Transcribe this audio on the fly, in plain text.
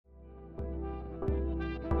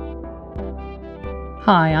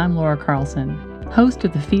Hi, I'm Laura Carlson, host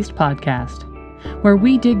of the Feast Podcast, where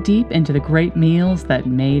we dig deep into the great meals that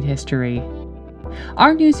made history.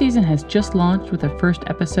 Our new season has just launched with a first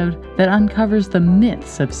episode that uncovers the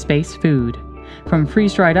myths of space food, from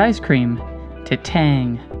freeze-dried ice cream to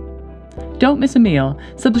Tang. Don't miss a meal.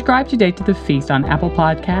 Subscribe today to The Feast on Apple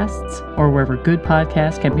Podcasts or wherever good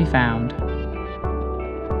podcasts can be found.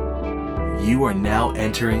 You are now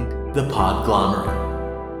entering the Podglomerate.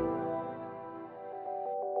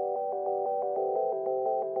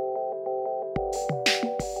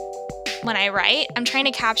 When I write, I'm trying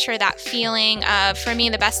to capture that feeling of, for me,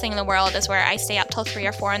 the best thing in the world is where I stay up till 3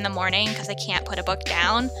 or 4 in the morning because I can't put a book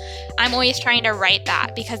down. I'm always trying to write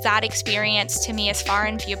that because that experience to me is far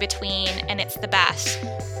and few between, and it's the best.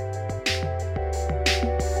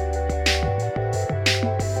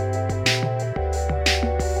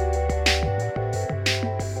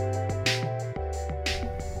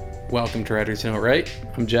 Welcome to Writers Know It Right.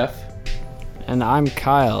 I'm Jeff. And I'm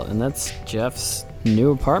Kyle, and that's Jeff's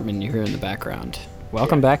new apartment you hear in the background.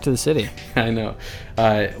 Welcome back to the city. I know.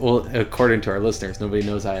 Well, according to our listeners, nobody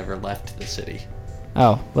knows I ever left the city.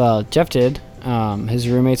 Oh, well, Jeff did. His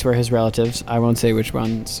roommates were his relatives. I won't say which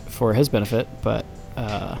ones for his benefit, but,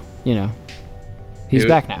 he's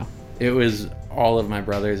back now. It was all of my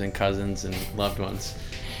brothers and cousins and loved ones.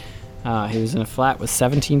 He was in a flat with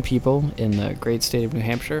 17 people in the great state of New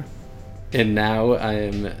Hampshire. And now I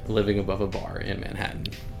am living above a bar in Manhattan.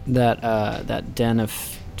 That den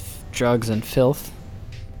of drugs and filth.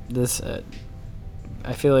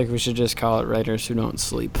 I feel like we should just call it Writers Who Don't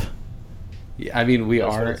Sleep. Yeah, I mean,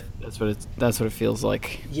 that's what it feels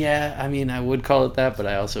like. Yeah, I mean, I would call it that, but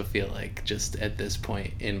I also feel like just at this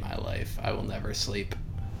point in my life, I will never sleep.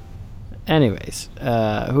 Anyways,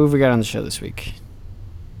 who have we got on the show this week?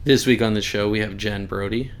 This week on the show, we have Jen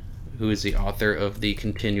Brody, who is the author of the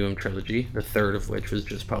Continuum trilogy, the third of which was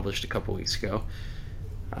just published a couple weeks ago.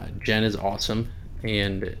 Jen is awesome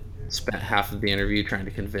and spent half of the interview trying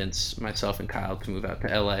to convince myself and Kyle to move out to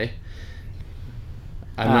LA.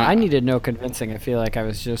 I needed no convincing. I feel like I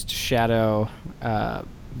was just shadow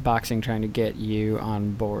boxing trying to get you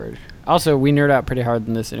on board. Also, we nerd out pretty hard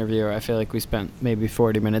in this interview. I feel like we spent maybe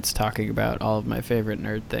 40 minutes talking about all of my favorite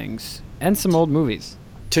nerd things and some old movies.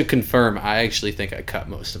 To confirm, I actually think I cut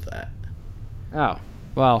most of that. Oh,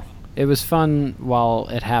 well, it was fun while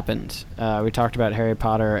it happened. We talked about Harry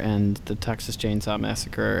Potter and the Texas Chainsaw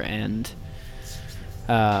Massacre and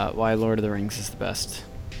why Lord of the Rings is the best.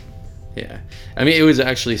 Yeah. I mean, it was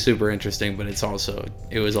actually super interesting, but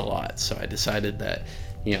it was a lot. So I decided that,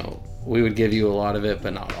 we would give you a lot of it,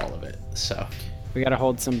 but not all of it. So we got to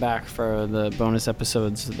hold some back for the bonus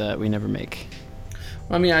episodes that we never make.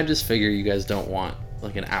 Well, I mean, I just figure you guys don't want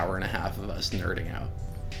like an hour and a half of us nerding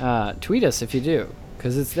out. Tweet us if you do,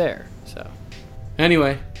 because it's there. So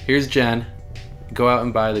anyway, here's Jen. Go out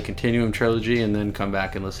and buy the Continuum trilogy and then come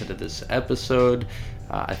back and listen to this episode.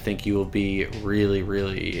 I think you will be really,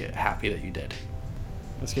 really happy that you did.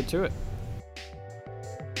 Let's get to it.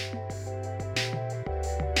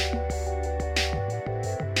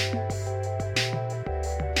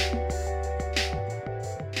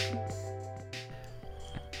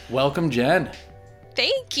 Welcome, Jen.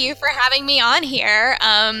 Thank you for having me on here,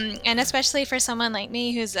 and especially for someone like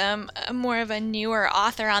me who's more of a newer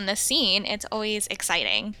author on the scene. It's always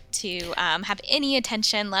exciting to have any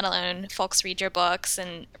attention, let alone folks read your books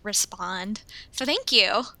and respond. So thank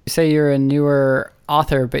you. You say you're a newer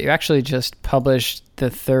author, but you actually just published the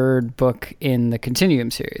third book in the Continuum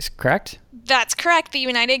series, correct? That's correct. The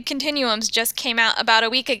United Continuums just came out about a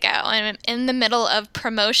week ago. I'm in the middle of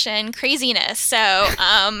promotion craziness. So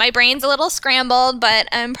my brain's a little scrambled, but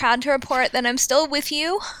I'm proud to report that I'm still with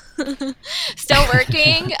you, still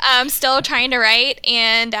working, still trying to write.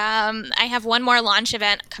 And I have one more launch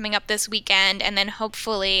event coming up this weekend and then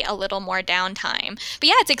hopefully a little more downtime. But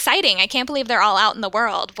yeah, it's exciting. I can't believe they're all out in the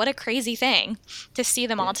world. What a crazy thing to see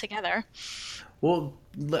them all together. Well,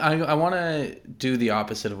 I want to do the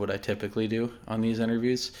opposite of what I typically do on these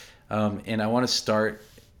interviews. And I want to start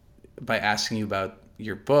by asking you about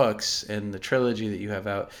your books and the trilogy that you have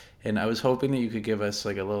out. And I was hoping that you could give us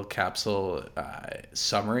like a little capsule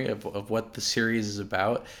summary of what the series is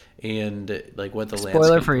about and like what the landscape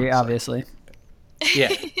Spoiler free, looks like. obviously.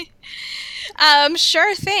 Yeah.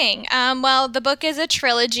 Sure thing. Well, the book is a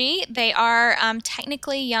trilogy. They are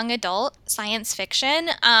technically young adult science fiction,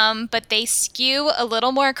 but they skew a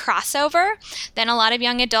little more crossover than a lot of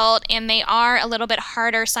young adult, and they are a little bit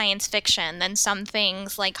harder science fiction than some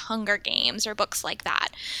things like Hunger Games or books like that.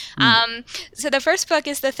 So the first book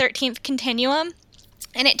is The 13th Continuum.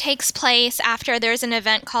 And it takes place after there's an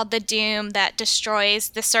event called the Doom that destroys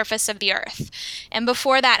the surface of the Earth. And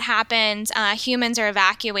before that happens, humans are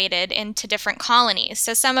evacuated into different colonies.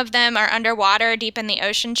 So some of them are underwater, deep in the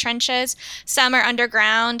ocean trenches, some are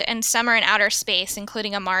underground, and some are in outer space,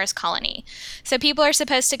 including a Mars colony. So people are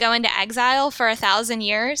supposed to go into exile for 1,000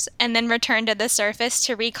 years and then return to the surface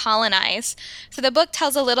to recolonize. So the book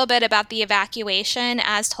tells a little bit about the evacuation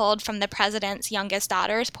as told from the president's youngest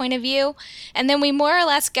daughter's point of view. And then we more or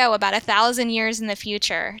less go about 1,000 years in the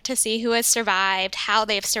future to see who has survived, how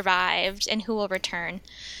they've survived, and who will return.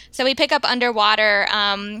 So we pick up underwater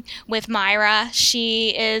with Myra. She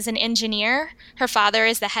is an engineer. Her father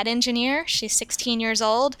is the head engineer. She's 16 years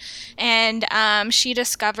old, and she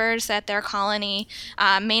discovers that their colony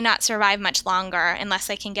may not survive much longer unless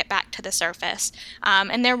they can get back to the surface.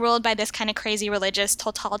 And they're ruled by this kind of crazy religious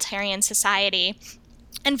totalitarian society.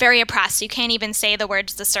 And very oppressed. You can't even say the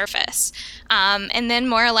words the surface. And then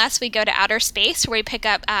more or less we go to outer space where we pick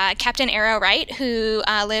up Captain Arrow Wright, who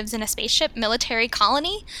lives in a spaceship military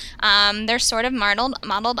colony. They're sort of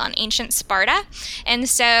modeled on ancient Sparta. And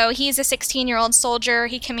so he's a 16-year-old soldier.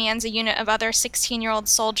 He commands a unit of other 16-year-old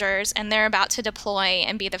soldiers, and they're about to deploy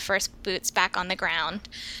and be the first boots back on the ground.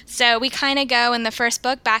 So we kind of go in the first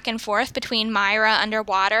book back and forth between Myra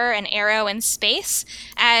underwater and Arrow in space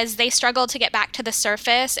as they struggle to get back to the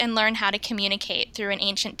surface and learn how to communicate through an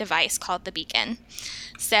ancient device called the beacon.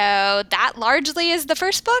 So that largely is the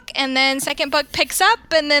first book, and then second book picks up,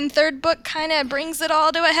 and then third book kind of brings it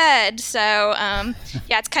all to a head. So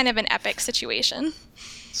yeah, it's kind of an epic situation.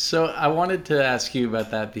 So I wanted to ask you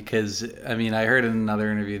about that because, I mean, I heard in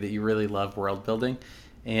another interview that you really love world building,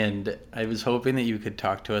 and I was hoping that you could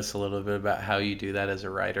talk to us a little bit about how you do that as a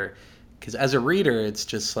writer. Because as a reader, it's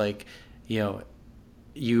just like, you know,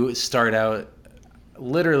 you start out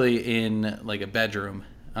literally in like a bedroom,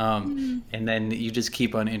 and then you just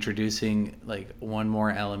keep on introducing like one more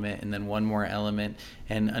element and then one more element,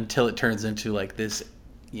 and until it turns into like this,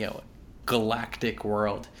 you know, galactic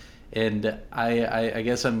world. And I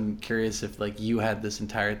guess I'm curious if like you had this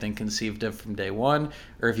entire thing conceived of from day one,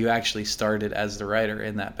 or if you actually started as the writer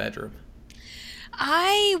in that bedroom.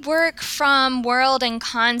 I work from world and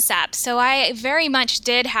concept, so I very much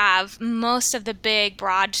did have most of the big,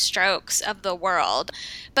 broad strokes of the world.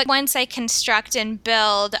 But once I construct and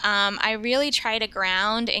build, I really try to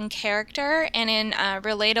ground in character and in a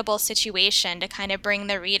relatable situation to kind of bring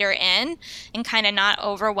the reader in and kind of not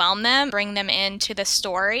overwhelm them, bring them into the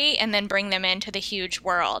story, and then bring them into the huge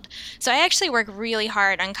world. So I actually work really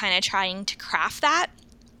hard on kind of trying to craft that.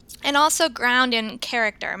 And also ground in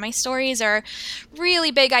character. My stories are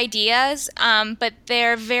really big ideas, but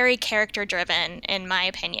they're very character-driven, in my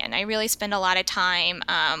opinion. I really spend a lot of time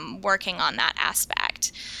working on that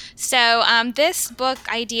aspect. So this book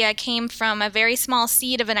idea came from a very small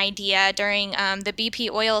seed of an idea during the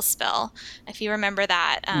BP oil spill, if you remember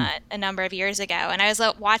that, a number of years ago. And I was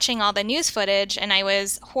watching all the news footage, and I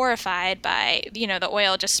was horrified by, you know, the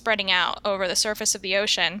oil just spreading out over the surface of the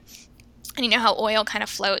ocean. And you know how oil kind of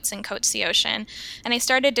floats and coats the ocean. And I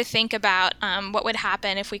started to think about what would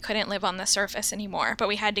happen if we couldn't live on the surface anymore, but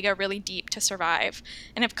we had to go really deep to survive.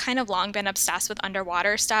 And I've kind of long been obsessed with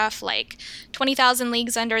underwater stuff, like 20,000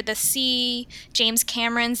 Leagues Under the Sea. James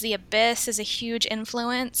Cameron's The Abyss is a huge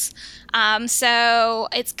influence. So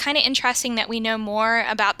it's kind of interesting that we know more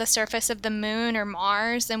about the surface of the moon or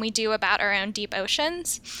Mars than we do about our own deep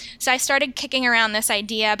oceans. So I started kicking around this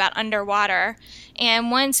idea about underwater.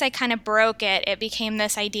 And once I kind of broke it, it became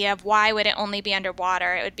this idea of why would it only be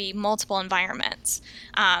underwater? It would be multiple environments.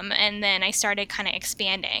 And then I started kind of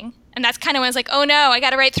expanding. And that's kind of when I was like, oh no, I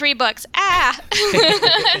got to write 3 books.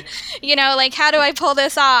 You know, like, how do I pull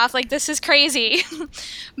this off? Like, this is crazy.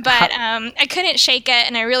 But I couldn't shake it,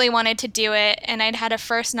 and I really wanted to do it. And I'd had a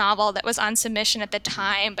first novel that was on submission at the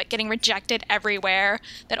time, but getting rejected everywhere,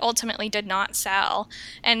 that ultimately did not sell.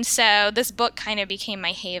 And so this book kind of became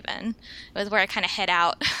my haven. It was where I kind of hid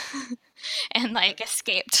out and like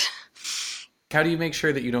escaped. How do you make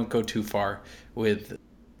sure that you don't go too far with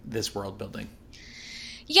this world building?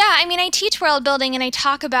 Yeah, I mean, I teach world building and I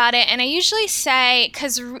talk about it, and I usually say,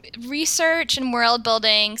 because research and world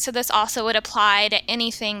building, so this also would apply to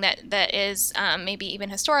anything that is maybe even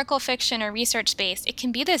historical fiction or research-based, it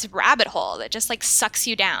can be this rabbit hole that just like sucks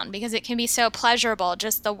you down because it can be so pleasurable,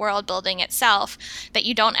 just the world building itself, that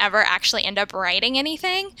you don't ever actually end up writing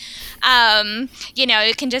anything. You know,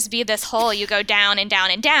 it can just be this hole you go down and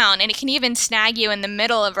down and down, and it can even snag you in the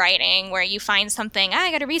middle of writing where you find something,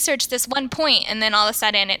 I got to research this one point, and then all of a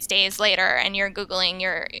sudden minutes, days later, and you're Googling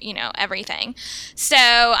your, everything.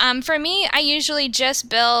 So for me, I usually just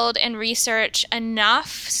build and research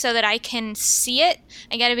enough so that I can see it.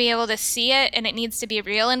 I got to be able to see it, and it needs to be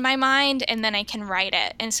real in my mind, and then I can write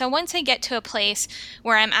it. And so once I get to a place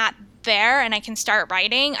where I'm at there and I can start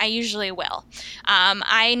writing, I usually will.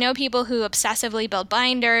 I know people who obsessively build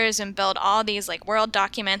binders and build all these like Word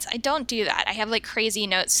documents. I don't do that. I have like crazy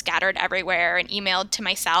notes scattered everywhere and emailed to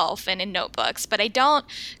myself and in notebooks, but I don't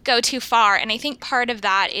go too far. And I think part of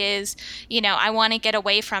that is, I want to get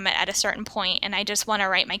away from it at a certain point, and I just want to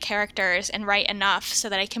write my characters and write enough so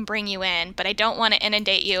that I can bring you in, but I don't want to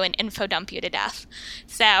inundate you and info dump you to death.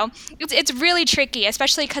 So it's really tricky,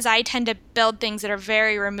 especially because I tend to build things that are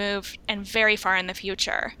very removed and very far in the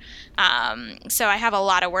future. So I have a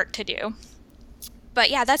lot of work to do. But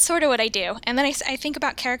yeah, that's sort of what I do. And then I think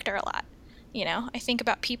about character a lot. I think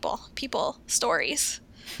about people, stories.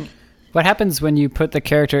 What happens when you put the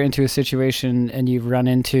character into a situation and you run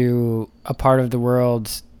into a part of the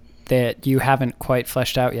world that you haven't quite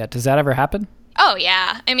fleshed out yet? Does that ever happen? Oh,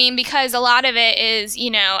 yeah. I mean, because a lot of it is,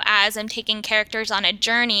 as I'm taking characters on a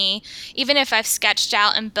journey, even if I've sketched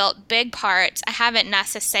out and built big parts, I haven't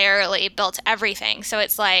necessarily built everything. So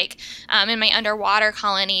it's like in my underwater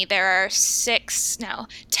colony, there are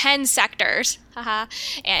 10 sectors. And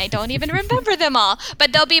I don't even remember them all.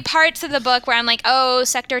 But there'll be parts of the book where I'm like, oh,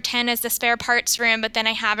 Sector 10 is the spare parts room, but then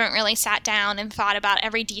I haven't really sat down and thought about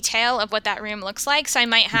every detail of what that room looks like. So I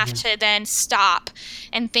might have to then stop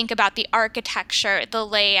and think about the architecture, the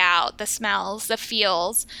layout, the smells, the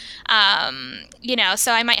feels.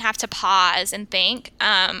 So I might have to pause and think,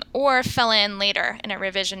 or fill in later in a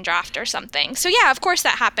revision draft or something. So yeah, of course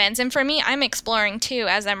that happens. And for me, I'm exploring too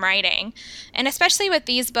as I'm writing. And especially with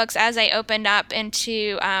these books, as I opened up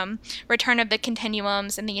into Return of the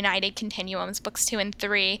Continuums and the United Continuums, books 2 and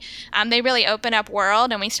 3, they really open up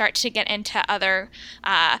world, and we start to get into other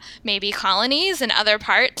maybe colonies and other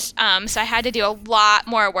parts. So I had to do a lot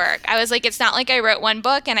more work. I was like, it's not like I wrote one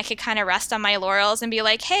book and I could kind of rest on my laurels and be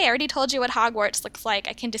like, hey, I already told you what Hogwarts looks like.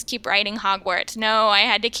 I can just keep writing Hogwarts. No, I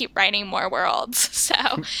had to keep writing more worlds. So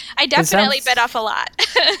I definitely bit off a lot.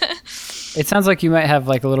 It sounds like you might have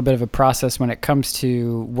like a little bit of a process when it comes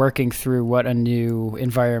to working through what a new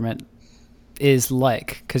environment is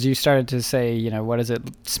like, because you started to say, what does it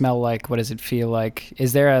smell like? What does it feel like?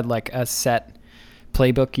 Is there a set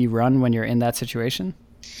playbook you run when you're in that situation?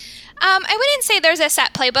 I wouldn't say there's a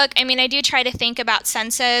set playbook. I mean, I do try to think about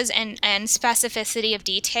senses and specificity of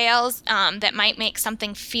details that might make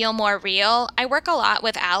something feel more real. I work a lot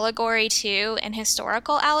with allegory too, and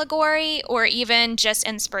historical allegory, or even just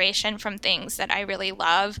inspiration from things that I really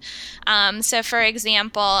love. So for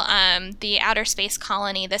example, the Outer Space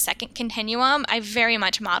Colony, the Second Continuum, I very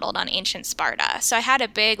much modeled on ancient Sparta. So I had a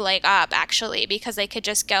big leg up actually, because I could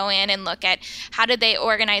just go in and look at how did they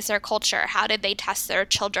organize their culture? How did they test their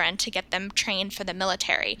children to get them trained for the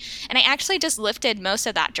military? And I actually just lifted most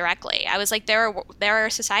of that directly. I was like, there are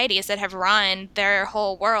societies that have run their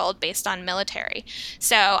whole world based on military.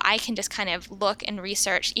 So I can just kind of look and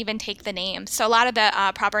research, even take the names. So a lot of the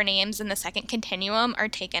proper names in the Second Continuum are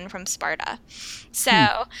taken from Sparta. So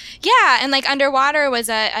yeah, and like Underwater was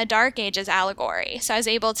a Dark Ages allegory. So I was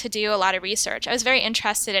able to do a lot of research. I was very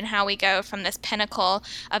interested in how we go from this pinnacle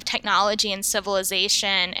of technology and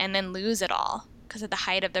civilization and then lose it all. Because of the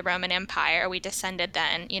height of the Roman Empire, we descended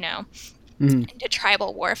then, into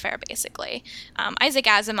tribal warfare, basically. Isaac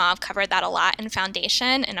Asimov covered that a lot in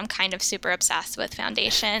Foundation, and I'm kind of super obsessed with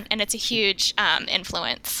Foundation, and it's a huge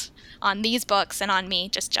influence on these books and on me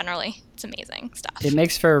just generally. It's amazing stuff. It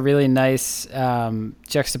makes for a really nice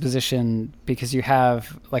juxtaposition, because you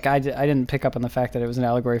have, like, I didn't pick up on the fact that it was an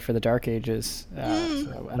allegory for the Dark Ages.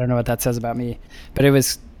 So I don't know what that says about me, but it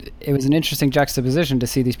was an interesting juxtaposition to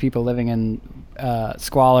see these people living in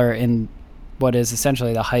squalor in what is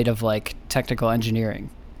essentially the height of like technical engineering.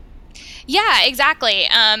 Yeah, exactly.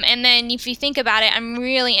 And then if you think about it, I'm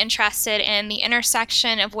really interested in the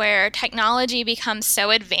intersection of where technology becomes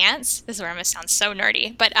so advanced. This is where I'm going to sound so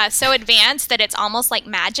nerdy, but so advanced that it's almost like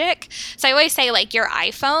magic. So I always say, like, your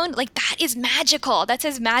iPhone, like, that is magical. That's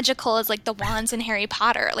as magical as like the wands in Harry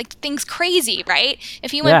Potter. Like, the thing's crazy, right?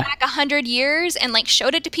 If you went back 100 years and like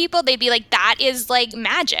showed it to people, they'd be like, that is like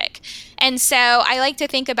magic. And so I like to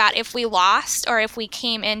think about if we lost or if we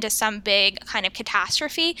came into some big kind of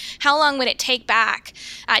catastrophe, how long would it take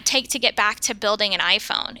to get back to building an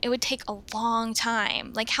iPhone? It would take a long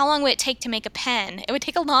time. Like, how long would it take to make a pen? It would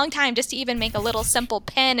take a long time just to even make a little simple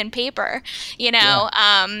pen and paper, you know?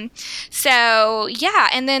 Yeah. So, yeah.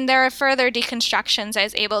 And then there are further deconstructions I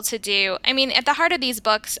was able to do. I mean, at the heart of these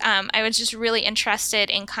books, I was just really interested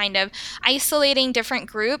in kind of isolating different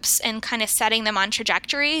groups and kind of setting them on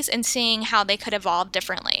trajectories and seeing how they could evolve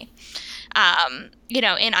differently, you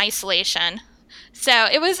know, in isolation. So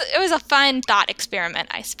it was a fun thought experiment,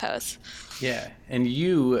 I suppose. Yeah, and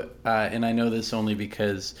you, and I know this only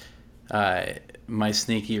because my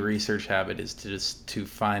sneaky research habit is to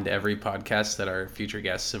find every podcast that our future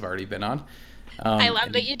guests have already been on. I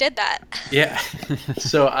love that you did that. Yeah.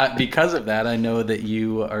 So because of that, I know that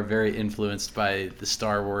you are very influenced by the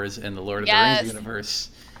Star Wars and the Lord of the Rings universe.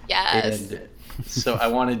 Yes. And so I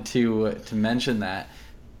wanted to mention that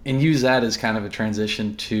and use that as kind of a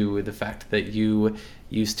transition to the fact that you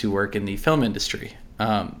used to work in the film industry.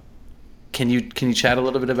 Can you chat a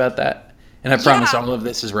little bit about that? And I promise all of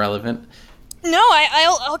this is relevant. No,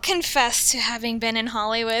 I'll confess to having been in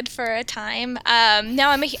Hollywood for a time. No,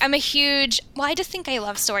 I'm a huge. Well, I just think I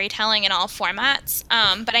love storytelling in all formats.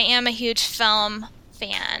 But I am a huge film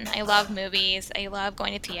fan. I love movies. I love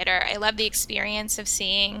going to theater. I love the experience of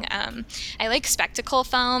seeing. I like spectacle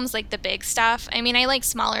films, like the big stuff. I mean, I like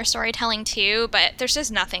smaller storytelling too, but there's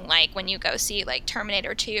just nothing like when you go see like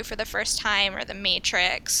Terminator 2 for the first time, or The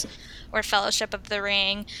Matrix, or Fellowship of the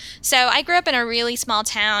Ring. So I grew up in a really small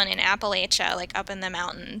town in Appalachia, like up in the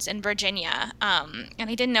mountains in Virginia. And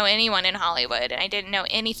I didn't know anyone in Hollywood, and I didn't know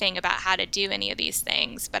anything about how to do any of these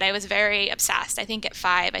things, but I was very obsessed. I think at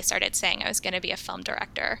 5, I started saying I was going to be a film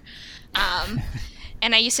director.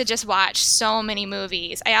 And I used to just watch so many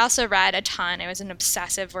movies. I also read a ton. I was an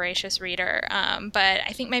obsessive, voracious reader. But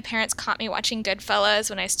I think my parents caught me watching Goodfellas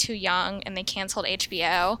when I was too young, and they canceled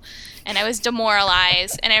HBO. And I was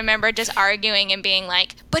demoralized. And I remember just arguing and being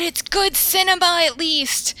like, but it's good cinema at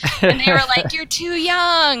least. And they were like, you're too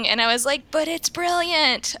young. And I was like, but it's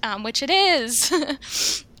brilliant, which it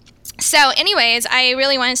is. So anyways, I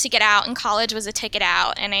really wanted to get out, and college was a ticket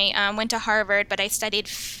out, and I went to Harvard, but I studied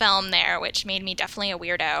film there, which made me definitely a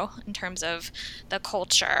weirdo in terms of the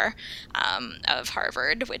culture of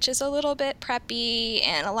Harvard, which is a little bit preppy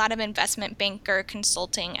and a lot of investment banker,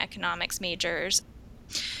 consulting, economics majors.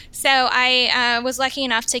 So I was lucky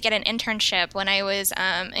enough to get an internship when I was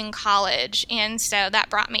in college, and so that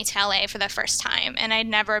brought me to LA for the first time, and I'd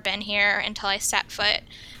never been here until I set foot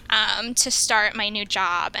to start my new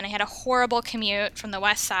job. And I had a horrible commute from the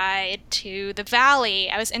West Side to the Valley.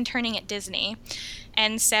 I was interning at Disney.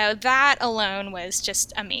 And so that alone was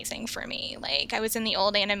just amazing for me. Like, I was in the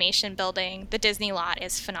old animation building. The Disney lot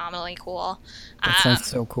is phenomenally cool. That sounds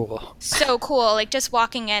so cool. So cool. Like, just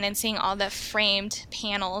walking in and seeing all the framed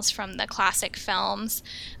panels from the classic films.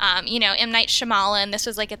 You know, M. Night Shyamalan, this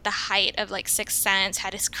was like at the height of like Sixth Sense,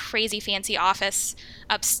 had his crazy fancy office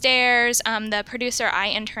upstairs. The producer I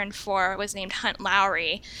interned for was named Hunt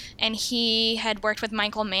Lowry, and he had worked with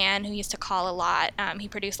Michael Mann, who used to call a lot. He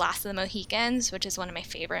produced Last of the Mohicans, which is one of my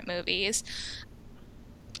favorite movies.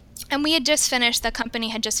 And the company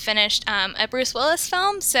had just finished a Bruce Willis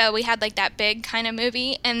film, so we had like that big kind of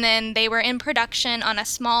movie, and then they were in production on a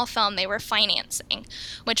small film they were financing,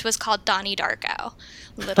 which was called Donnie Darko.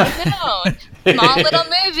 Little known, small little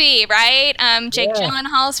movie, right? Jake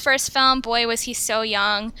Gyllenhaal's first film, boy was he so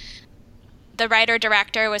young. The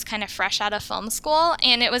writer-director was kind of fresh out of film school,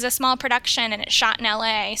 and it was a small production, and it shot in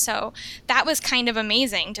LA, so that was kind of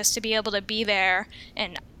amazing just to be able to be there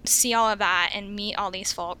and see all of that and meet all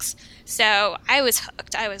these folks. So I was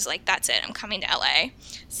hooked. I was like, that's it, I'm coming to LA.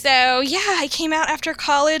 So yeah, I came out after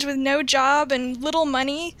college with no job and little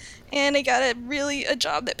money, and I got a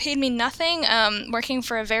job that paid me nothing, working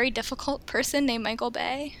for a very difficult person named Michael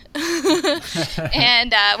Bay.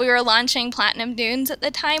 And we were launching Platinum Dunes at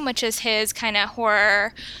the time, which is his kind of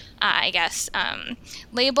horror,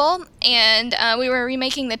 label. And we were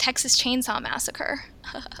remaking the Texas Chainsaw Massacre.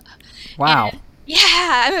 Wow. And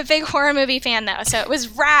yeah, I'm a big horror movie fan, though, so it was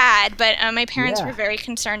rad, but my parents were very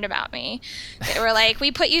concerned about me. They were like,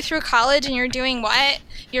 we put you through college and you're doing what?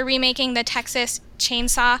 You're remaking the Texas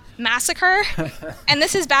Chainsaw Massacre? And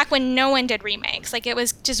this is back when no one did remakes. Like, it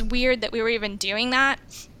was just weird that we were even doing that.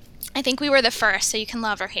 I think we were the first, so you can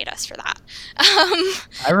love or hate us for that.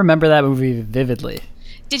 I remember that movie vividly.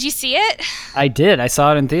 Did you see it? I did. I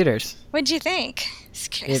saw it in theaters. What'd you think?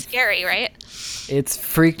 Scary, right? It's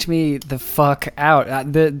freaked me the fuck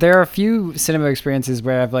out. There are a few cinema experiences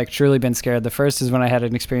where I've like truly been scared. The first is when I had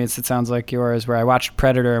an experience that sounds like yours, where I watched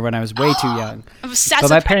Predator when I was way too young. I'm obsessed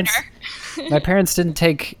with Predator. My parents didn't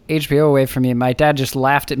take HBO away from me. My dad just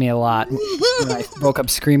laughed at me a lot when I woke up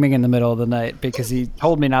screaming in the middle of the night because he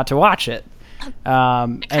told me not to watch it.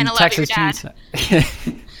 And Texas Chainsaw.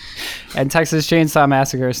 And Texas Chainsaw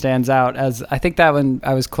Massacre stands out as, I think that one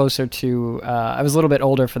I was closer to, I was a little bit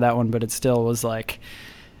older for that one, but it still was like,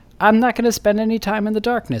 I'm not going to spend any time in the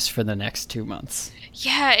darkness for the next 2 months.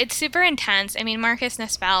 Yeah, it's super intense. I mean, Marcus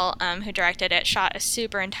Nispel, who directed it, shot a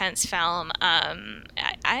super intense film. I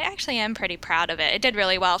actually am pretty proud of it. It did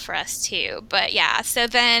really well for us, too. But yeah, so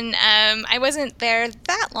then I wasn't there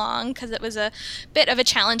that long because it was a bit of a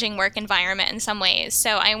challenging work environment in some ways.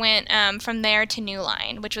 So I went from there to New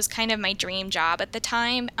Line, which was kind of my dream job at the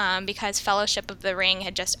time because Fellowship of the Ring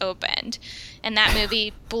had just opened. And that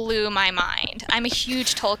movie blew my mind. I'm a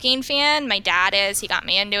huge Tolkien fan. My dad is. He got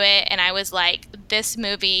me into it. And I was like, this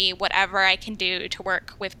movie, whatever I can do to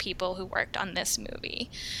work with people who worked on this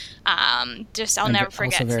movie. I'll never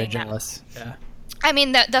forget also very seeing jealous. that. Yeah. I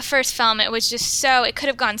mean, the first film, it was just it could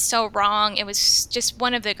have gone so wrong. It was just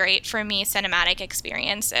one of the great, for me, cinematic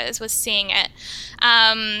experiences was seeing it.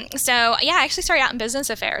 So, yeah, I actually started out in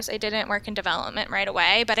business affairs. I didn't work in development right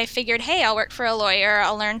away, but I figured, hey, I'll work for a lawyer.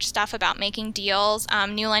 I'll learn stuff about making deals.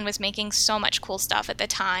 New Line was making so much cool stuff at the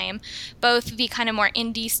time, both the kind of more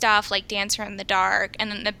indie stuff like Dancer in the Dark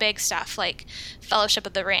and then the big stuff like Fellowship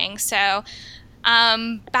of the Ring. So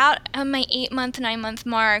about my 8-month, 9-month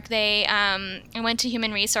mark, I went to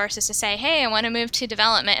Human Resources to say, hey, I want to move to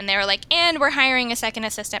development. And they were like, and we're hiring a second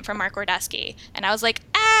assistant for Mark Wardesky. And I was like,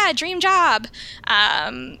 dream job.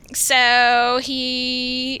 So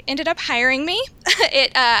he ended up hiring me.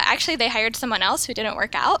 Actually, they hired someone else who didn't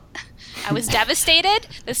work out. I was devastated.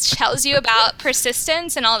 This tells you about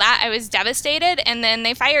persistence and all that. I was devastated. And then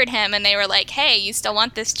they fired him and they were like, hey, you still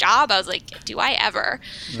want this job? I was like, do I ever?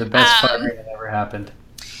 The best firing that ever happened.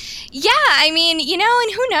 Yeah, I mean,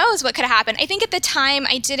 and who knows what could have happened. I think at the time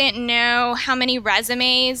I didn't know how many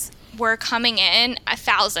resumes were coming in,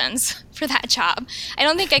 thousands for that job. I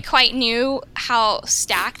don't think I quite knew how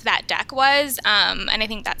stacked that deck was, and I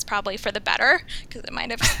think that's probably for the better because it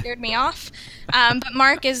might have scared me off. But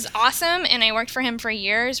Mark is awesome, and I worked for him for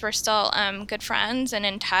years. We're still good friends and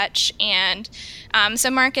in touch, and so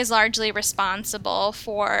Mark is largely responsible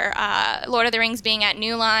for Lord of the Rings being at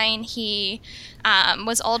New Line. He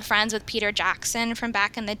was old friends with Peter Jackson from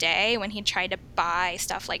back in the day when he tried to buy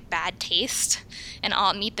stuff like Bad Taste and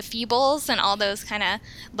all Meet the Feebles and all those kind of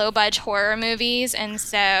low-budget horror movies. And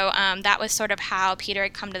so that was sort of how Peter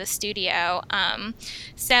had come to the studio.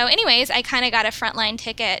 So anyways, I kind of got a frontline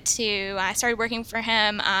ticket to, I started working for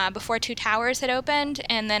him before Two Towers had opened,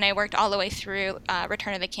 and then I worked all the way through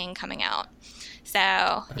Return of the King coming out. So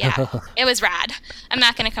yeah, it was rad. I'm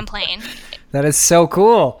not going to complain. That is so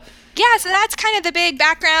cool. Yeah, so that's kind of the big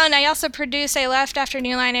background. I also I left after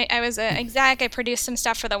New Line. I was an exec. I produced some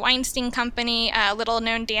stuff for the Weinstein Company, a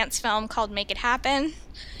little-known dance film called Make It Happen.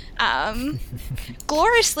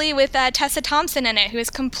 Gloriously with Tessa Thompson in it, who is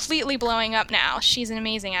completely blowing up now. She's an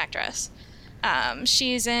amazing actress.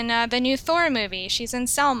 She's in the new Thor movie. She's in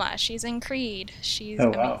Selma. She's in Creed. She's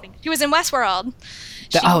amazing. She was in Westworld.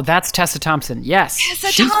 That's Tessa Thompson. Yes,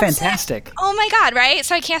 she's fantastic. Oh my God, right?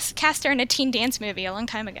 So I cast her in a teen dance movie a long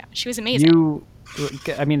time ago. She was amazing.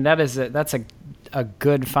 That's a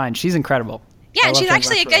good find. She's incredible. Yeah, and she's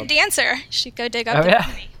actually a good dancer. She'd go dig up the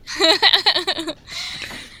movie.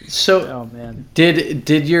 So,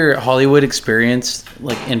 did your Hollywood experience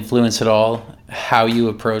influence at all how you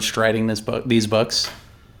approached writing these books?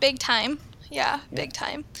 Big time. Yeah, big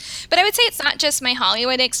time. But I would say it's not just my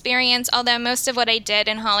Hollywood experience, although most of what I did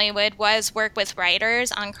in Hollywood was work with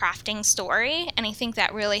writers on crafting story. And I think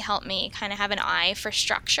that really helped me kind of have an eye for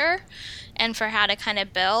structure and for how to kind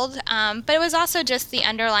of build. But it was also just the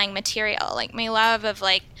underlying material, like my love of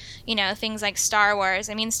things like Star Wars.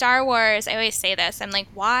 I mean, Star Wars, I always say this, I'm like,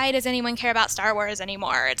 why does anyone care about Star Wars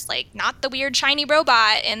anymore? It's not the weird shiny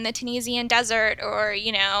robot in the Tunisian desert or,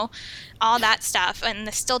 all that stuff and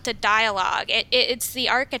the stilted dialogue. It's the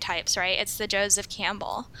archetypes, right? It's the Joseph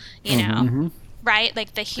Campbell, right?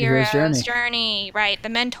 Like the hero's journey, right? The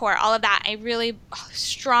mentor, all of that. I really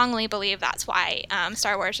strongly believe that's why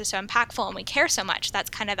Star Wars is so impactful and we care so much.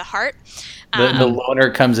 That's kind of the heart. The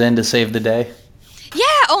loner comes in to save the day. Yeah,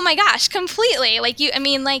 oh my gosh, completely.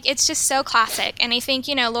 It's just so classic. And I think,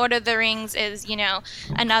 Lord of the Rings is,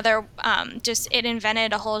 another, it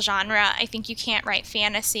invented a whole genre. I think you can't write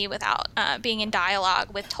fantasy without being in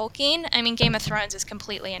dialogue with Tolkien. I mean, Game of Thrones is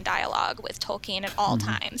completely in dialogue with Tolkien at all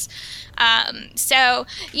times. So,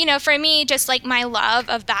 for me, just like my love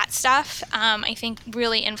of that stuff, I think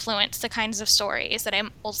really influenced the kinds of stories that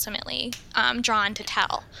I'm ultimately drawn to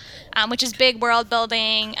tell. Which is big world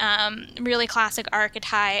building, really classic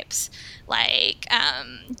archetypes,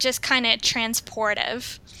 just kind of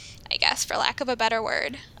transportive, I guess, for lack of a better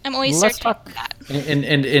word. I'm always searching for that.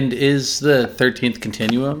 And is the 13th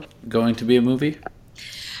Continuum going to be a movie?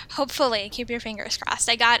 Hopefully, keep your fingers crossed.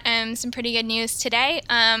 I got some pretty good news today.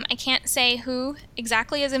 I can't say who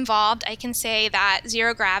exactly is involved. I can say that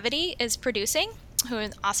Zero Gravity is producing, who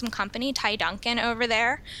is an awesome company, Ty Duncan over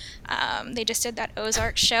there. They just did that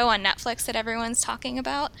Ozark show on Netflix that everyone's talking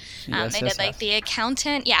about. They did The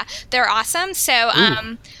Accountant. Yeah, they're awesome. So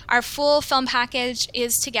our full film package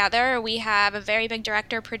is together. We have a very big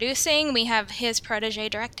director producing. We have his protege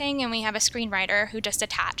directing, and we have a screenwriter who just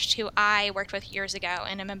attached, who I worked with years ago,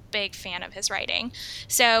 and I'm a big fan of his writing.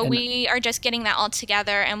 So we are just getting that all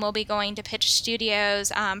together, and we'll be going to pitch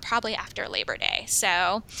studios probably after Labor Day.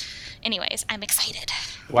 So anyways, I'm excited.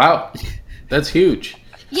 Wow, that's huge.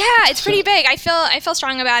 Yeah, it's pretty big. I feel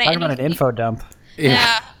strong about it. Talk about an info dump.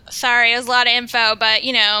 Yeah, sorry, it was a lot of info, but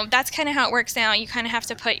that's kind of how it works now. You kind of have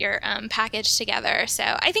to put your package together. So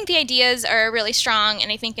I think the ideas are really strong,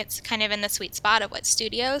 and I think it's kind of in the sweet spot of what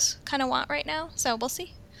studios kind of want right now. So we'll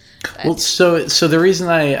see. But. Well, so the reason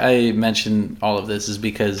I mention all of this is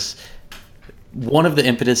because one of the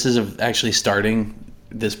impetuses of actually starting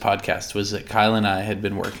this podcast was that Kyle and I had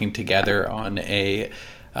been working together on a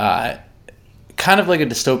kind of like a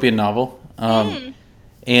dystopian novel.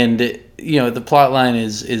 And the plot line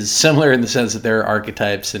is similar in the sense that there are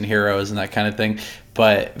archetypes and heroes and that kind of thing,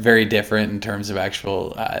 but very different in terms of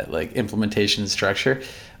actual implementation and structure.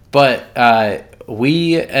 But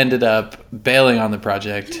we ended up bailing on the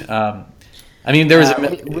project. There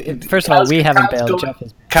was first of all, we haven't bailed.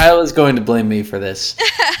 Kyle is going to blame me for this.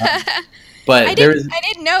 But I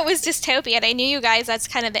didn't know it was dystopian. I knew you guys, that's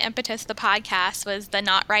kind of the impetus of the podcast, was the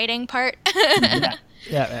not writing part.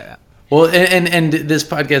 Yeah. Well, and this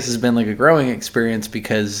podcast has been like a growing experience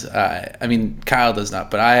because, Kyle does not,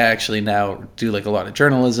 but I actually now do like a lot of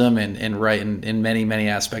journalism and write in many, many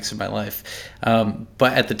aspects of my life.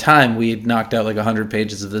 But at the time, we had knocked out like 100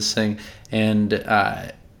 pages of this thing, and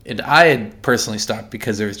I had personally stopped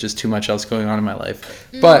because there was just too much else going on in my life.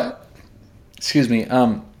 Mm-hmm. But, excuse me,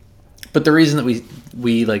 but the reason that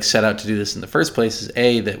we like set out to do this in the first place is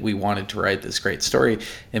A, that we wanted to write this great story,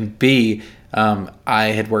 and B, I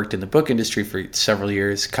had worked in the book industry for several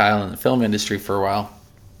years, Kyle in the film industry for a while,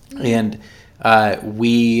 and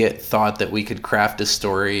we thought that we could craft a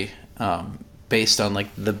story based on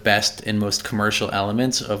like the best and most commercial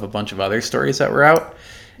elements of a bunch of other stories that were out,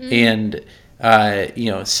 and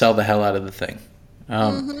sell the hell out of the thing.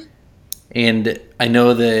 And I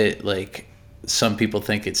know that like some people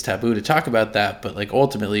think it's taboo to talk about that, but like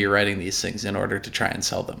ultimately you're writing these things in order to try and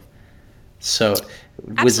sell them. So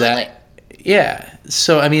was that, yeah.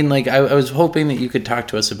 So, I was hoping that you could talk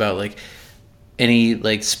to us about like any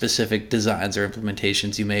like specific designs or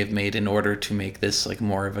implementations you may have made in order to make this like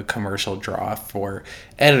more of a commercial draw for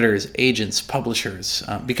editors, agents, publishers,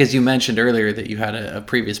 because you mentioned earlier that you had a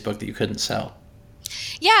previous book that you couldn't sell.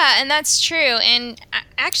 Yeah, and that's true. And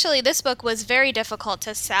actually, this book was very difficult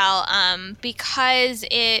to sell because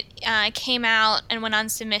it came out and went on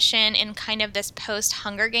submission in kind of this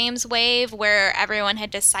post-Hunger Games wave where everyone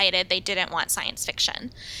had decided they didn't want science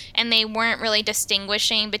fiction. And they weren't really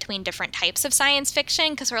distinguishing between different types of science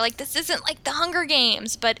fiction because we're like, this isn't like the Hunger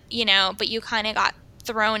Games, but you kind of got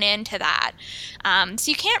thrown into that. So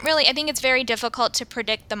you can't really, I think it's very difficult to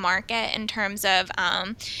predict the market in terms of,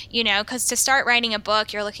 because to start writing a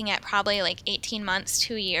book, you're looking at probably like 18 months,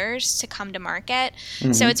 2 years to come to market.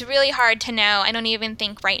 Mm-hmm. So it's really hard to know. I don't even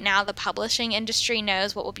think right now the publishing industry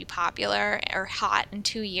knows what will be popular or hot in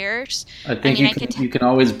 2 years. I think you can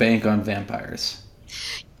always bank on vampires.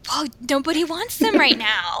 Well, nobody wants them right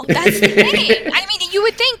now. That's the thing. You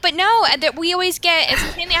would think, but no, that we always get, it's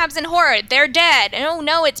the thing that happens in horror. They're dead. Oh,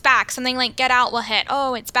 no, it's back. Something like Get Out will hit.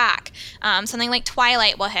 Oh, it's back. Something like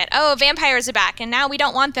Twilight will hit. Oh, vampires are back, and now we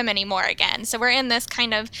don't want them anymore again. So we're in this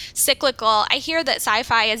kind of cyclical, I hear that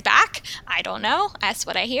sci-fi is back. I don't know. That's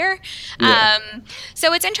what I hear. Yeah.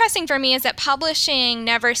 So what's interesting for me is that publishing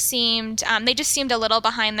never seemed, they just seemed a little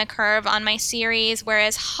behind the curve on my series,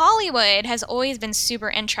 whereas Hollywood has always been super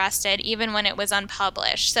interested, even when it was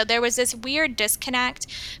unpublished. So there was this weird disconnect disconnect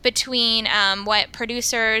between what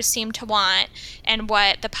producers seem to want and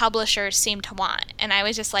what the publishers seem to want. And I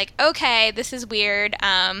was just like, okay, this is weird.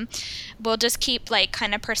 We'll just keep like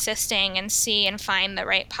kind of persisting and see and find the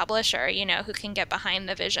right publisher, you know, who can get behind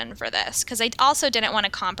the vision for this. Because I also didn't want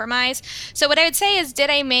to compromise. So what I would say is, did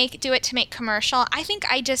I do it to make commercial? I think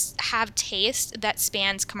I just have taste that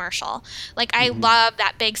spans commercial. Like, I love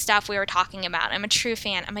that big stuff we were talking about. I'm a true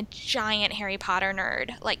fan. I'm a giant Harry Potter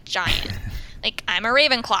nerd, like giant. Like, I'm a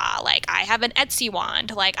Ravenclaw. Like, I have an Etsy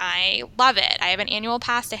wand. Like, I love it. I have an annual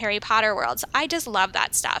pass to Harry Potter World. So I just love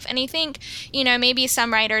that stuff. And I think, you know, maybe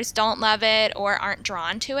some writers don't love it or aren't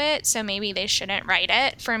drawn to it, so maybe they shouldn't write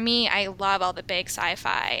it. For me, I love all the big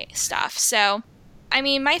sci-fi stuff. So, I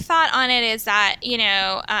mean, my thought on it is that, you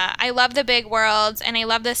know, I love the big worlds, and I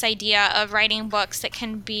love this idea of writing books that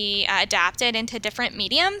can be adapted into different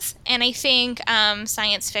mediums. And I think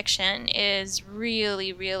science fiction is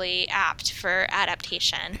really, really apt for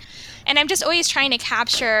adaptation. And I'm just always trying to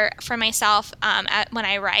capture for myself when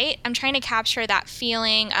I write, I'm trying to capture that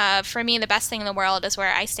feeling of, for me, the best thing in the world is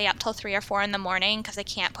where I stay up till 3 or 4 in the morning because I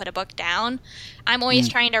can't put a book down. I'm always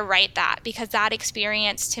trying to write that because that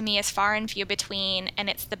experience to me is far and few between, and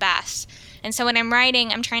it's the best. And so when I'm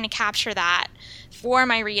writing, I'm trying to capture that for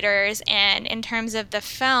my readers. And in terms of the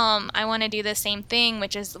film, I want to do the same thing,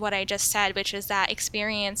 which is what I just said, which is that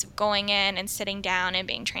experience of going in and sitting down and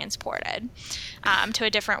being transported to a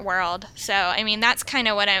different world. So, I mean, that's kind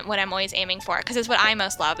of what I'm always aiming for, because it's what I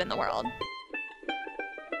most love in the world.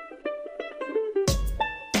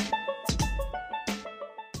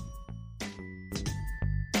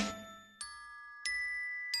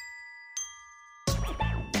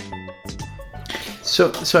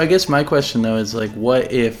 So I guess my question though is like,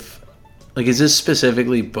 what if, like, is this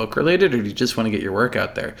specifically book related, or do you just want to get your work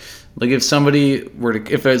out there? Like, if somebody were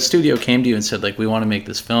to, if a studio came to you and said like, we want to make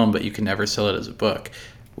this film, but you can never sell it as a book,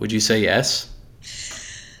 would you say yes?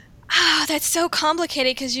 Oh, that's so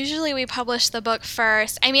complicated because usually we publish the book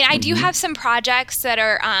first. I mean, I do have some projects that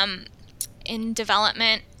are in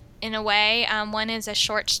development in a way. One is a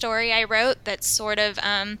short story I wrote that's sort of,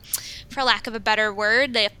 for lack of a better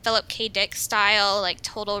word, the Philip K. Dick style, like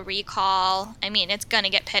Total Recall. I mean, it's going to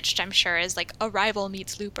get pitched, I'm sure, as like Arrival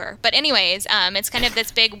meets Looper. But anyways, it's kind of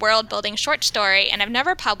this big world-building short story, and I've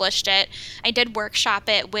never published it. I did workshop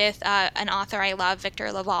it with an author I love,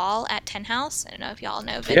 Victor Laval, at Tin House. I don't know if y'all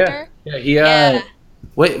know Victor. Yeah.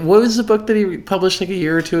 Wait, what was the book that he published like a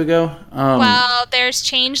year or two ago? Well, there's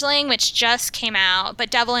Changeling, which just came out,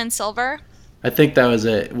 but Devil in Silver. I think that was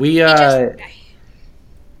it.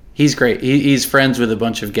 He's great. He's friends with a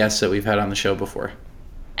bunch of guests that we've had on the show before.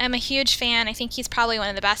 I'm a huge fan. I think he's probably one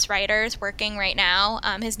of the best writers working right now.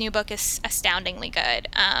 His new book is astoundingly good.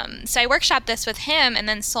 So I workshopped this with him and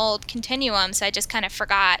then sold Continuum, so I just kind of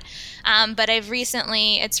forgot. But it's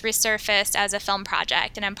resurfaced as a film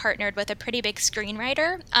project, and I'm partnered with a pretty big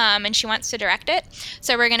screenwriter, and she wants to direct it.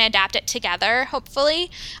 So we're going to adapt it together, hopefully.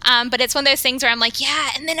 But it's one of those things where I'm like,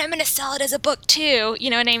 yeah, and then I'm going to sell it as a book too. You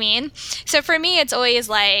know what I mean? So for me, it's always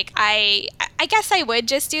like, I guess I would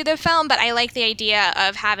just do the film, but I like the idea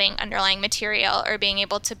of having underlying material or being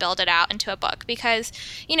able to build it out into a book, because,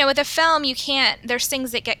 you know, with a film, there's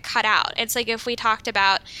things that get cut out. It's like if we talked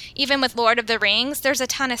about, even with Lord of the Rings, there's a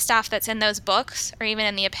ton of stuff that's in those books or even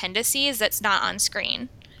in the appendices that's not on screen,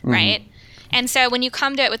 right? And so when you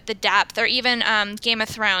come to it with the depth, or even Game of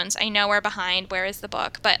Thrones, I know we're behind, where is the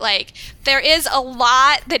book? But like, there is a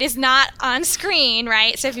lot that is not on screen,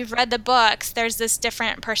 right? So if you've read the books, there's this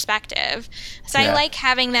different perspective. So I like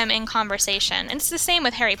having them in conversation. And it's the same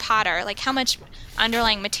with Harry Potter. Like, how much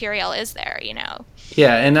underlying material is there, you know?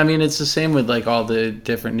 Yeah, and I mean, it's the same with like all the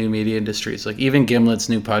different new media industries. Like even Gimlet's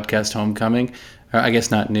new podcast, Homecoming, I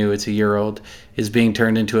guess not new, it's a year old, is being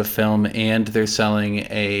turned into a film, and they're selling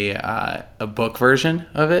a book version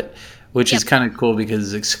of it, which is kind of cool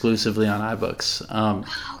because it's exclusively on iBooks. Oh,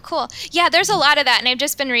 cool. Yeah, there's a lot of that, and I've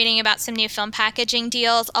just been reading about some new film packaging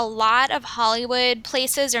deals. A lot of Hollywood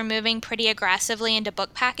places are moving pretty aggressively into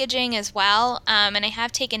book packaging as well, and I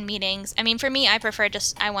have taken meetings. I mean, for me, I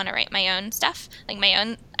want to write my own stuff, like my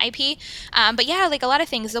own IP. But yeah, like a lot of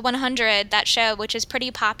things, the 100, that show, which is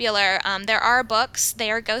pretty popular, there are books,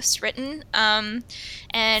 they are ghost written,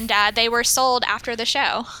 and they were sold after the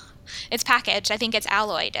show. It's packaged. I think it's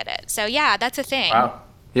Alloy did it. So yeah, that's a thing. Wow.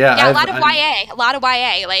 Yeah, a lot of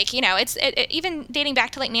YA. Like, you know, it's even dating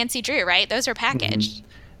back to like Nancy Drew, right? Those are packaged.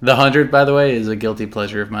 The 100, by the way, is a guilty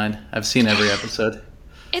pleasure of mine. I've seen every episode.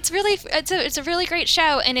 It's a really great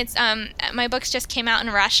show, and it's my books just came out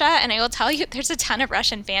in Russia, and I will tell you, there's a ton of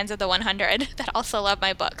Russian fans of the 100 that also love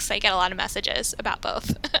my books. I get a lot of messages about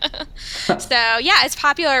both. So yeah, it's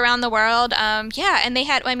popular around the world. Yeah, and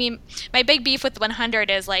my big beef with the 100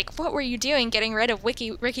 is like, what were you doing getting rid of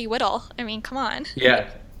Ricky Whittle? I mean, come on.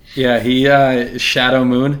 Yeah, he Shadow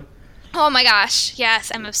Moon. Oh my gosh,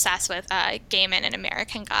 yes, I'm obsessed with Gaiman and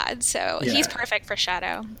American Gods, so he's perfect for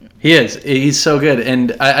Shadow. He is. He's so good,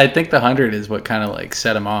 and I think the 100 is what kind of like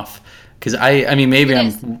set him off. Because I mean, maybe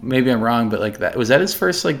I'm wrong, but like was that his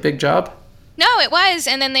first like big job? No, it was,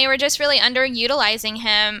 and then they were just really underutilizing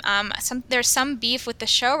him. There's some beef with the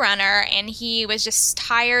showrunner, and he was just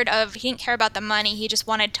tired of. He didn't care about the money. He just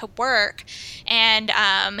wanted to work, and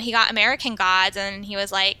he got American Gods, and he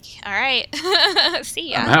was like, "All right,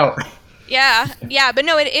 see ya." I'm out. Yeah, but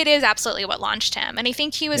no, it is absolutely what launched him, and I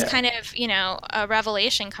think he was kind of a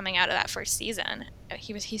revelation coming out of that first season.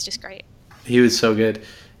 He's just great. He was so good.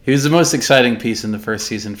 He was the most exciting piece in the first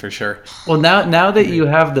season for sure. Well, now that you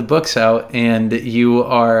have the books out and you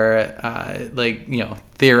are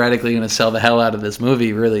theoretically going to sell the hell out of this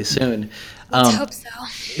movie really soon. Let's hope so.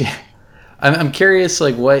 Yeah. I'm curious,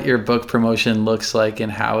 like, what your book promotion looks like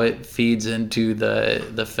and how it feeds into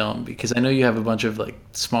the film, because I know you have a bunch of like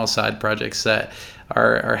small side projects that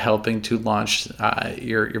are helping to launch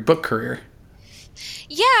your book career.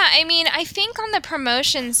 Yeah, I mean, I think on the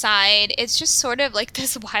promotion side, it's just sort of like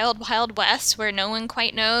this wild, wild west where no one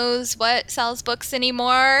quite knows what sells books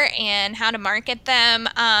anymore and how to market them.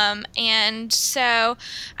 And so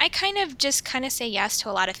I kind of say yes to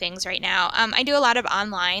a lot of things right now. I do a lot of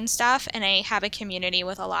online stuff, and I have a community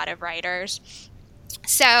with a lot of writers.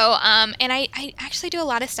 So, and I actually do a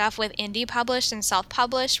lot of stuff with indie published and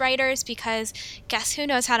self-published writers, because guess who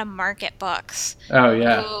knows how to market books? Oh,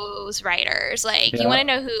 yeah. Those writers. Like, you want to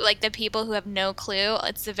know who, like, the people who have no clue?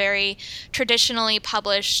 It's the very traditionally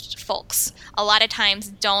published folks. A lot of times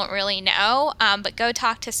don't really know, but go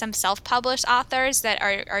talk to some self-published authors that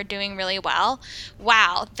are doing really well.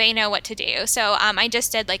 Wow, they know what to do. So, I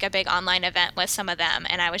just did, like, a big online event with some of them,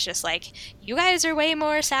 and I was just like, you guys are way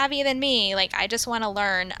more savvy than me. Like, I just want to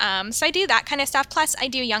learn. So I do that kind of stuff. Plus, I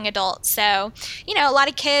do young adults. So, a lot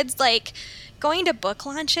of kids, like, going to book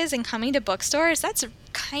launches and coming to bookstores, that's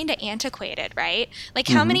kind of antiquated, right? Like,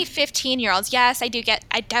 how many 15-year-olds? Yes, I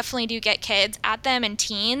definitely do get kids at them and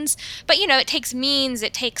teens, but it takes means,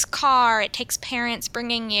 it takes car, it takes parents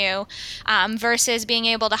bringing you, versus being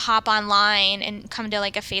able to hop online and come to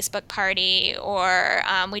like a Facebook party, or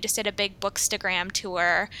we just did a big Bookstagram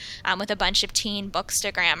tour with a bunch of teen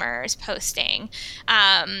Bookstagrammers posting.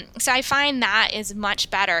 So I find that is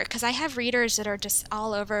much better, because I have readers that are just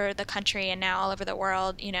all over the country and now all over the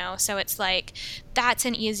world, so it's like that's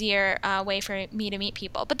an easier way for me to meet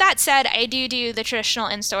people. But that said, I do the traditional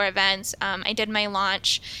in-store events. I did my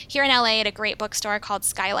launch here in LA at a great bookstore called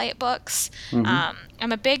Skylight Books.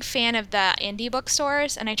 I'm a big fan of the indie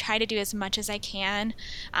bookstores, and I try to do as much as I can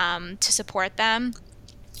to support them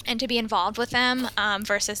and to be involved with them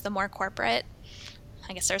versus the more corporate.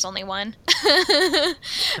 I guess there's only one.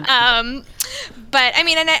 But I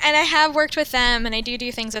mean, and I have worked with them, and I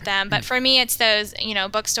do things with them. But for me, it's those,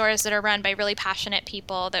 bookstores that are run by really passionate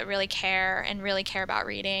people that really care about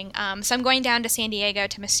reading. So I'm going down to San Diego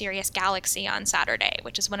to Mysterious Galaxy on Saturday,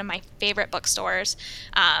 which is one of my favorite bookstores,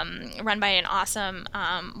 run by an awesome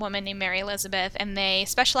woman named Mary Elizabeth, and they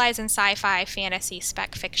specialize in sci-fi, fantasy,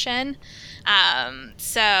 spec fiction.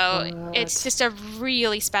 So it's just a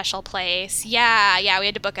really special place. Yeah, we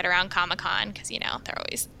had to book it around Comic-Con because, they're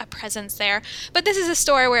always a presence there. But this is a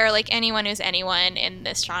store where, like, anyone who's anyone in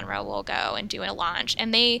this genre will go and do a launch.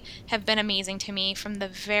 And they have been amazing to me from the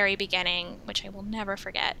very beginning, which I will never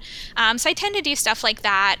forget. So I tend to do stuff like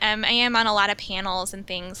that. I am on a lot of panels and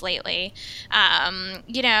things lately.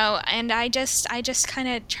 And I just kind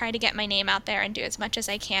of try to get my name out there and do as much as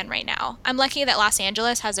I can right now. I'm lucky that Los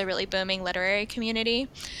Angeles has a really booming literary community.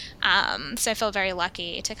 So I feel very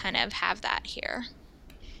lucky to kind of have that here.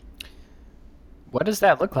 What does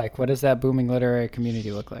that look like? What does that booming literary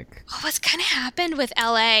community look like? Well, what's kind of happened with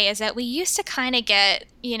LA is that we used to kind of get,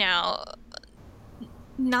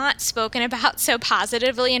 not spoken about so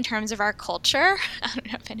positively in terms of our culture. I don't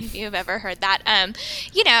know if any of you have ever heard that.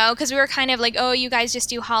 Because we were kind of like, oh, you guys just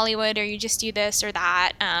do Hollywood, or you just do this or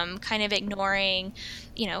that, kind of ignoring,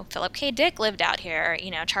 Philip K. Dick lived out here,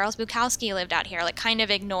 Charles Bukowski lived out here, like kind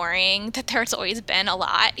of ignoring that there's always been a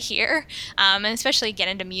lot here, and especially get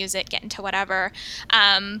into music, get into whatever.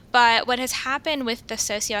 But what has happened with the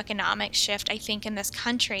socioeconomic shift, I think, in this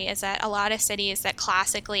country is that a lot of cities that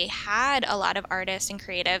classically had a lot of artists and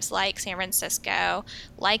creatives like San Francisco,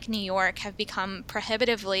 like New York, have become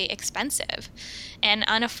prohibitively expensive and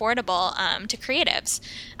unaffordable to creatives.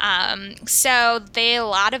 So a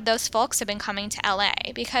lot of those folks have been coming to LA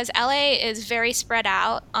because LA is very spread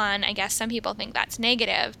out on, I guess some people think that's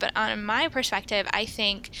negative, but on my perspective, I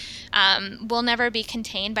think we'll never be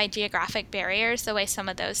contained by geographic barriers the way some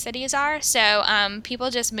of those cities are. So people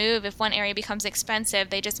just move. If one area becomes expensive,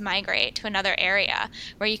 they just migrate to another area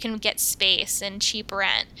where you can get space and cheap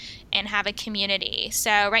rent and have a community.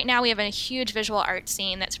 So right now we have a huge visual art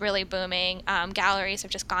scene that's really booming. Galleries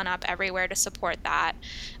have just gone up everywhere to support that.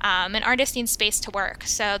 And artists need space to work.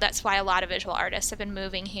 So that's why a lot of visual artists have been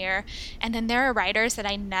moving here. And then there are writers that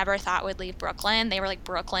I never thought would leave Brooklyn. They were like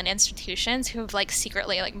Brooklyn institutions who have like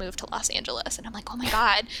secretly like moved to Los Angeles. And I'm like, oh my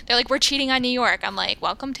God. They're like, we're cheating on New York. I'm like,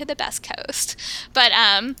 welcome to the best coast. But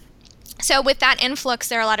so with that influx,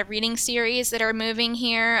 there are a lot of reading series that are moving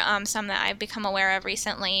here, some that I've become aware of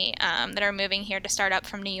recently that are moving here to start up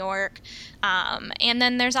from New York. And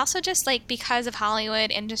then there's also just like because of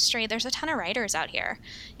Hollywood industry, there's a ton of writers out here.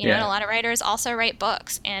 You know, and a lot of writers also write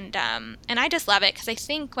books. And I just love it because I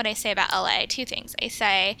think what I say about LA, two things. I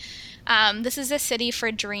say this is a city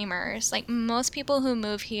for dreamers. Like most people who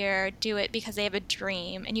move here do it because they have a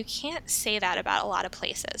dream. And you can't say that about a lot of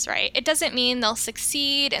places, right? It doesn't mean they'll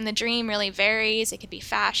succeed, and the dream really varies. It could be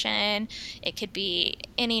fashion. It could be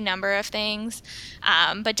any number of things.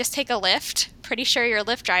 But just take a Lyft. Pretty sure your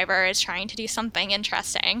Lyft driver is trying to do something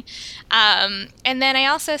interesting. And then I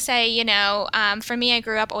also say, you know, for me, I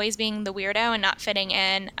grew up always being the weirdo and not fitting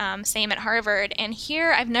in. Same at Harvard. And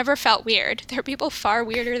here, I've never felt weird. There are people far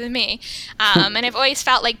weirder than me. And I've always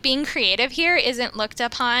felt like being creative here isn't looked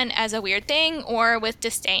upon as a weird thing or with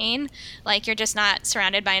disdain. Like you're just not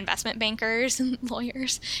surrounded by investment bankers and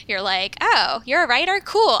lawyers. You're like, oh, you're a writer?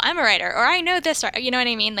 Cool, I'm a writer. Or I know this. You know what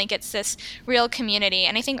I mean? Like it's this real community.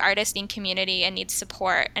 And I think artists need community and need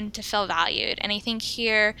support and to feel valued. And I think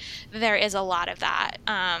here there is a lot of that.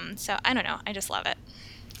 So I don't know. I just love it.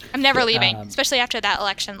 I'm never leaving, especially after that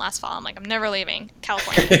election last fall. I'm like, I'm never leaving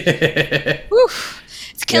California. Whew,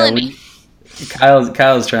 it's killing me.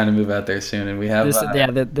 Kyle's trying to move out there soon, and we have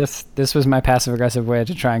this was my passive aggressive way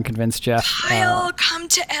to try and convince Jeff. Kyle, come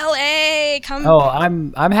to LA. Come. Oh,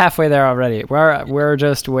 I'm halfway there already. We're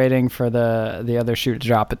just waiting for the other shoe to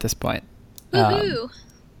drop at this point. Woohoo!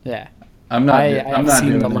 Yeah. I'm not seen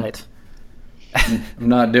doing the it. light. I'm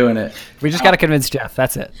not doing it. We just got to convince Jeff.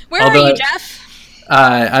 That's it. Where are you, Jeff?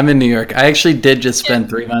 I'm in New York. I actually did just spend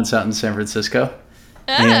 3 months out in San Francisco.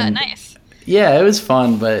 Nice. Yeah, it was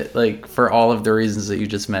fun, but like for all of the reasons that you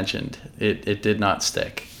just mentioned, it did not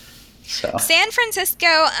stick. So San Francisco,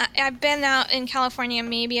 I've been out in California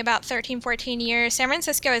maybe about 13, 14 years. San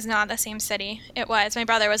Francisco is not the same city it was. My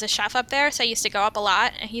brother was a chef up there, so I used to go up a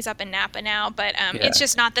lot. And he's up in Napa now, but it's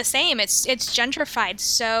just not the same. It's gentrified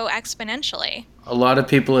so exponentially. A lot of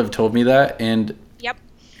people have told me that, and yep.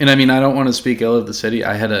 And I mean, I don't want to speak ill of the city.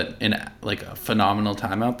 I had a phenomenal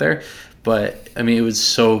time out there, but I mean, it was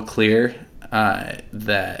so clear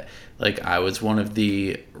that like I was one of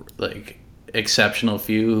the like exceptional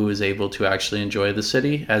few who was able to actually enjoy the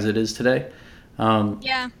city as it is today.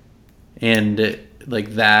 Yeah. And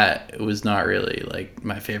like that was not really like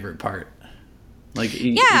my favorite part. Like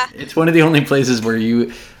it's one of the only places where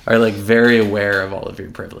you are like very aware of all of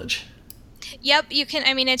your privilege. Yep, you can.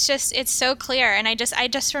 I mean, it's so clear. And I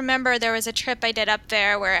just remember there was a trip I did up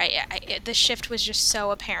there where the shift was just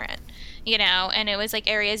so apparent, you know, and it was like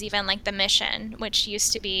areas even like the Mission, which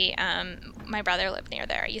used to be, my brother lived near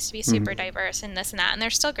there. It used to be super diverse and this and that. And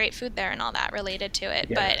there's still great food there and all that related to it.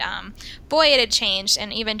 Yeah. But boy, it had changed.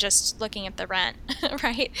 And even just looking at the rent,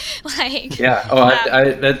 right? Like, yeah. Oh,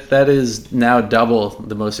 that is now double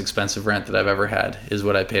the most expensive rent that I've ever had is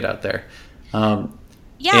what I paid out there.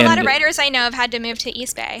 Yeah, a lot of writers I know have had to move to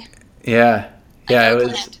East Bay. Yeah, it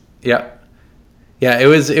was. Yeah, it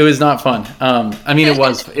was not fun. I mean, it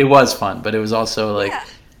was fun, but it was also like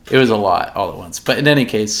it was a lot all at once. But in any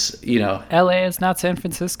case, you know, LA is not San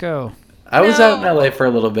Francisco. I was out in LA for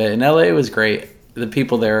a little bit, and LA was great. The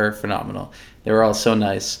people there are phenomenal. They were all so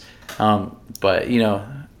nice. But you know,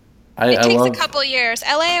 it takes a couple years.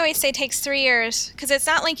 LA, I always say, takes 3 years because it's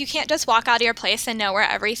not like you can't just walk out of your place and know where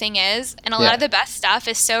everything is. And a lot of the best stuff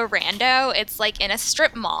is so rando. It's like in a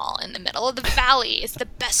strip mall in the middle of the valley. It's the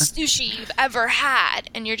best sushi you've ever had,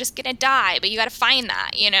 and you're just gonna die, but you got to find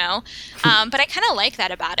that, you know. But I kind of like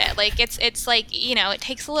that about it. Like it's like, you know, it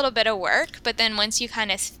takes a little bit of work, but then once you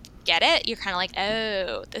kind of get it, you're kind of like,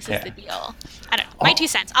 oh, this is the deal. I don't know. My 2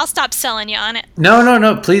 cents. I'll stop selling you on it.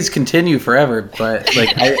 No. Please continue forever. But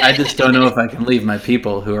like, I just don't know if I can leave my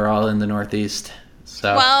people who are all in the Northeast.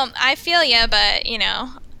 So Well, I feel you, but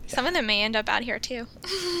some of them may end up out here too.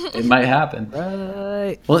 it might happen.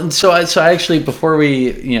 Right. Well, and so I actually, before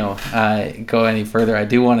we go any further, I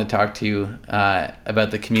do want to talk to you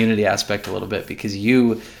about the community aspect a little bit, because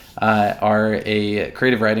you are a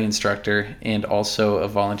creative writing instructor and also a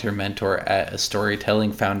volunteer mentor at a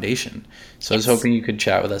storytelling foundation. So Yes. I was hoping you could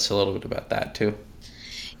chat with us a little bit about that too.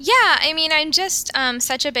 Yeah, I mean, I'm just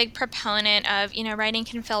such a big proponent of, writing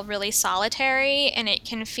can feel really solitary, and it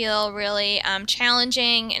can feel really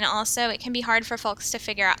challenging, and also it can be hard for folks to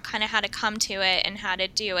figure out kind of how to come to it and how to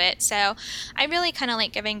do it. So I really kind of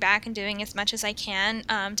like giving back and doing as much as I can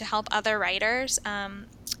to help other writers.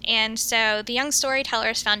 And so the Young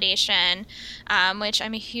Storytellers Foundation, which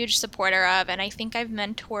I'm a huge supporter of, and I think I've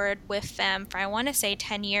mentored with them for, I want to say,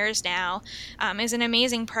 10 years now, is an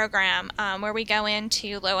amazing program where we go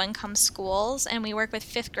into low-income schools and we work with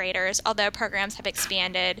fifth graders, although programs have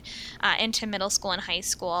expanded into middle school and high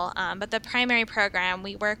school. But the primary program,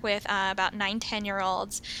 we work with about 9,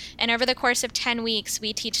 10-year-olds. And over the course of 10 weeks,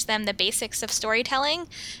 we teach them the basics of storytelling.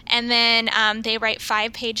 And then they write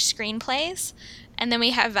 5-page screenplays. And then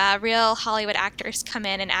we have real Hollywood actors come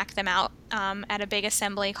in and act them out at a big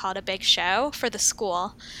assembly called a big show for the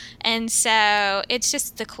school. And so it's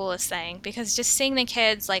just the coolest thing, because just seeing the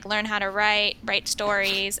kids like learn how to write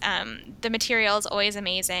stories, the material is always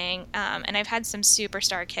amazing. And I've had some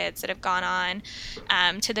superstar kids that have gone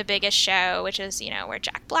on to the biggest show, which is, where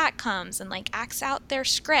Jack Black comes and like acts out their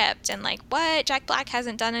script, and like, what? Jack Black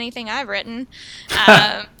hasn't done anything I've written.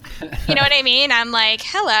 You know what I mean? I'm like,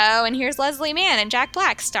 hello, and here's Leslie Mann and Jack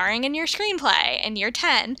Black starring in your screenplay, and you're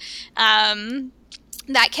 10.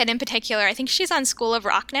 That kid in particular, I think she's on School of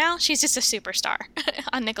Rock now. She's just a superstar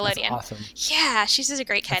on Nickelodeon. That's awesome. Yeah, she's just a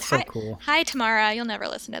great kid. That's so cool. Hi, Tamara. You'll never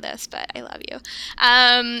listen to this, but I love you.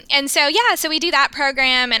 And so, so we do that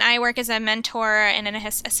program, and I work as a mentor and an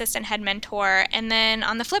assistant head mentor. And then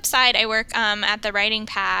on the flip side, I work at the Writing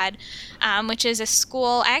Pad, which is a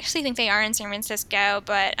school. I actually think they are in San Francisco,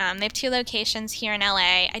 but they have 2 locations here in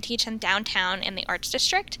LA. I teach them downtown in the Arts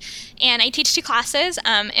District, and I teach 2 classes,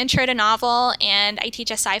 Intro to Novel, and I teach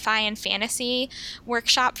a sci-fi and fantasy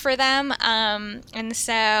workshop for them. And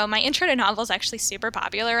so my Intro to Novel is actually super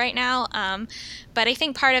popular right now. But I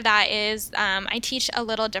think part of that is I teach a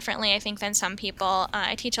little differently, I think, than some people.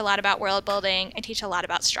 I teach a lot about world building. I teach a lot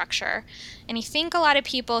about structure. And I think a lot of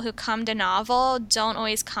people who come to novel don't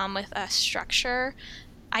always come with a structure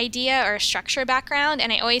idea or a structure background.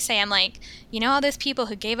 And I always say, I'm like, all those people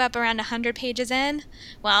who gave up around 100 pages in?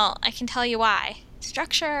 Well, I can tell you why.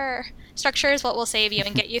 Structure is what will save you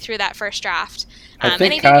and get you through that first draft. I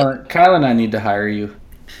think Kyle and I need to hire you.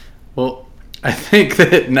 Well, I think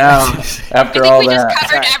that now, after all that... I think we just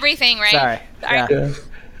covered everything, right? Sorry. Yeah.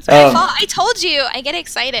 I told you. I get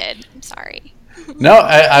excited. I'm sorry. No,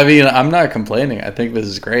 I mean, I'm not complaining. I think this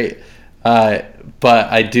is great. But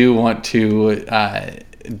I do want to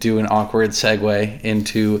do an awkward segue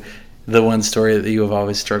into the one story that you have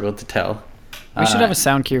always struggled to tell. We should have a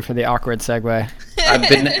sound cue for the awkward segue. I've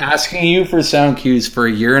been asking you for sound cues for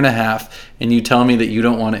 1.5 years, and you tell me that you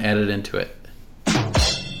don't want to edit into it.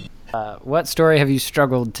 What story have you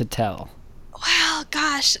struggled to tell? Well,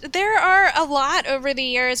 gosh, there are a lot over the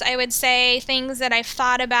years. I would say things that I've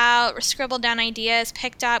thought about, scribbled down ideas,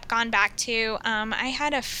 picked up, gone back to. I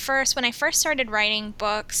had when I first started writing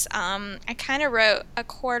books, I kind of wrote a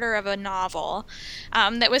quarter of a novel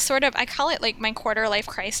that was sort of, I call it like my quarter life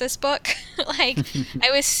crisis book. Like,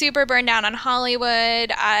 I was super burned out on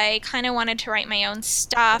Hollywood. I kind of wanted to write my own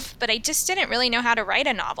stuff, but I just didn't really know how to write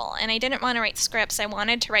a novel, and I didn't want to write scripts. I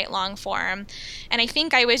wanted to write long form, and I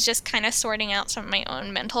think I was just kind of sorting out some of my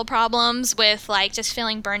own mental problems with like just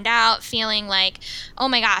feeling burned out, feeling like, oh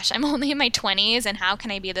my gosh, I'm only in my 20s and how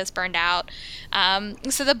can I be this burned out?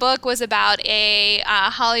 So the book was about a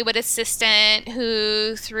Hollywood assistant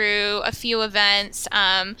who, through a few events,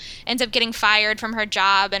 ends up getting fired from her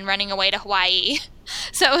job and running away to Hawaii.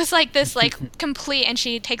 So it was like this like complete, and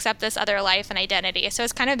she takes up this other life and identity. So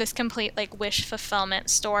it's kind of this complete like wish fulfillment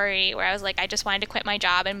story where I was like, I just wanted to quit my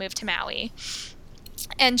job and move to Maui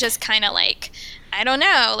and just kind of like, I don't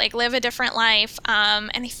know, like live a different life.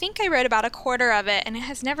 And I think I wrote about a quarter of it, and it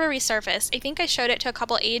has never resurfaced. I think I showed it to a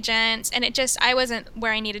couple agents, and I wasn't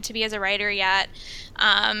where I needed to be as a writer yet.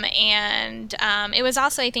 It was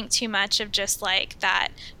also, I think, too much of just like that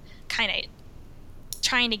kind of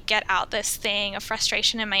trying to get out this thing of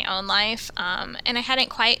frustration in my own life. And I hadn't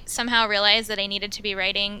quite somehow realized that I needed to be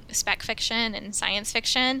writing spec fiction and science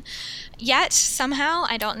fiction yet somehow.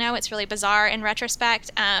 I don't know. It's really bizarre in retrospect.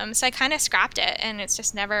 So I kind of scrapped it, and it's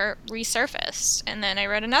just never resurfaced. And then I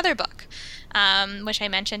wrote another book which I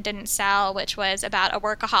mentioned didn't sell, which was about a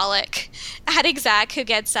workaholic ad exec who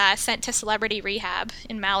gets sent to celebrity rehab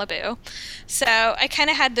in Malibu. So I kind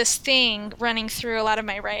of had this thing running through a lot of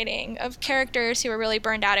my writing of characters who are really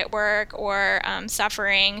burned out at work or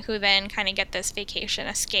suffering, who then kind of get this vacation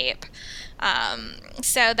escape.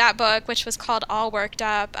 So that book, which was called All Worked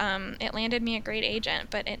Up, it landed me a great agent,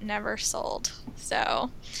 but it never sold.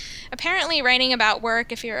 So apparently writing about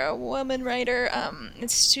work, if you're a woman writer,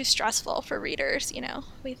 it's too stressful for readers,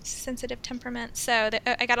 with sensitive temperaments. So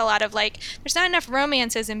I got a lot of there's not enough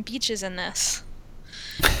romances and beaches in this.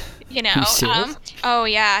 You serious? Oh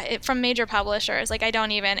yeah, from major publishers. I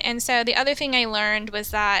don't even. And so the other thing I learned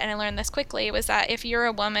was that, and I learned this quickly, was that if you're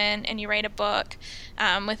a woman and you write a book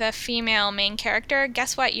with a female main character,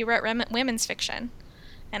 guess what? You wrote women's fiction.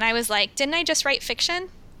 And I was like, didn't I just write fiction?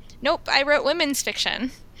 Nope, I wrote women's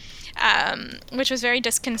fiction. Which was very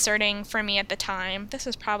disconcerting for me at the time. This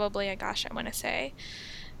was probably, I want to say,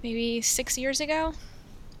 maybe 6 years ago.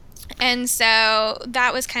 And so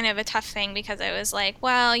that was kind of a tough thing because I was like,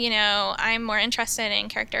 well, I'm more interested in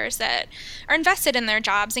characters that are invested in their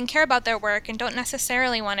jobs and care about their work and don't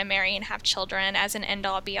necessarily want to marry and have children as an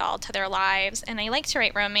end-all be-all to their lives. And I like to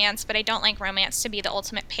write romance, but I don't like romance to be the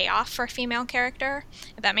ultimate payoff for a female character,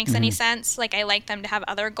 if that makes any sense. I like them to have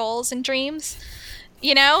other goals and dreams.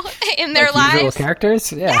 In their lives. Usual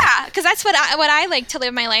characters? Yeah, because that's what I like to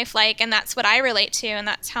live my life like, and that's what I relate to, and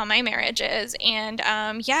that's how my marriage is. And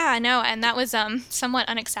and that was somewhat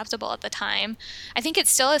unacceptable at the time. I think it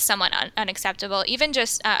still is somewhat unacceptable. Even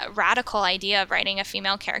just radical idea of writing a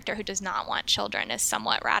female character who does not want children is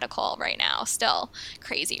somewhat radical right now. Still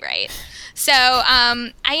crazy, right? So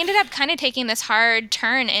I ended up kind of taking this hard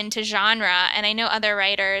turn into genre, and I know other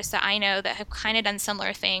writers that I know that have kind of done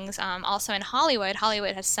similar things. Also in Hollywood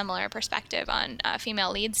has similar perspective on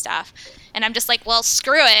female lead stuff, and I'm just like, well,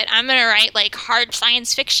 screw it, I'm gonna write hard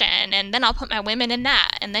science fiction, and then I'll put my women in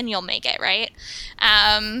that, and then you'll make it, right?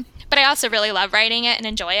 But I also really love writing it and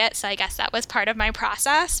enjoy it, so I guess that was part of my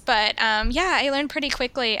process. But I learned pretty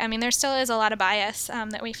quickly. I mean, there still is a lot of bias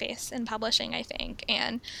that we face in publishing, I think,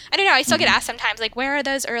 and I don't know, I still get asked sometimes, where are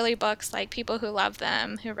those early books, people who love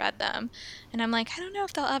them, who read them, and I'm like, I don't know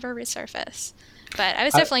if they'll ever resurface. But I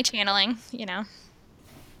was definitely channeling,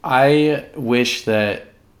 I wish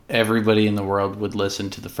that everybody in the world would listen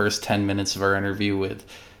to the first 10 minutes of our interview with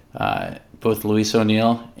both Louise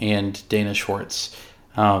O'Neill and Dana Schwartz,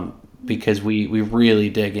 because we really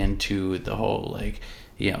dig into the whole,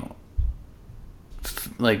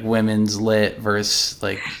 women's lit versus,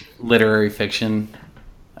 literary fiction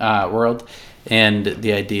world, and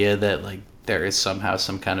the idea that, there is somehow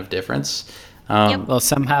some kind of difference. Well,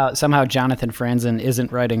 somehow Jonathan Franzen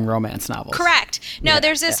isn't writing romance novels. Correct. No,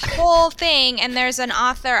 there's this whole thing, and there's an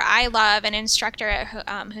author I love, an instructor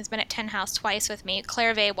who's been at Tin House twice with me,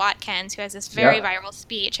 Claire Vaye Watkins, who has this very viral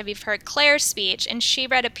speech. Have you heard Claire's speech? And she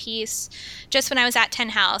read a piece just when I was at Tin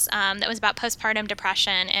House that was about postpartum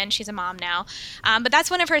depression, and she's a mom now. But that's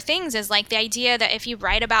one of her things, is the idea that if you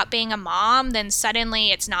write about being a mom, then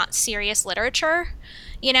suddenly it's not serious literature.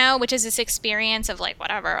 Which is this experience of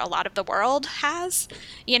whatever a lot of the world has,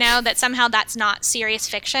 that somehow that's not serious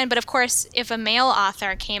fiction. But of course, if a male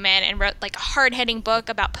author came in and wrote a hard-hitting book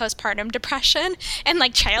about postpartum depression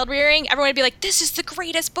and child rearing, everyone would be like, this is the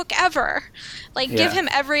greatest book ever. Give him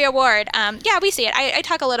every award. We see it. I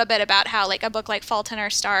talk a little bit about how a book like Fault in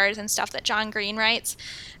Our Stars and stuff that John Green writes,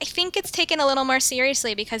 I think it's taken a little more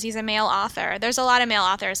seriously because he's a male author. There's a lot of male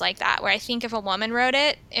authors like that, where I think if a woman wrote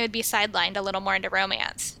it, it would be sidelined a little more into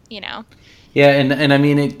romance, Yeah, and I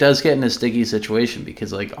mean, it does get in a sticky situation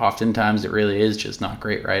because, oftentimes it really is just not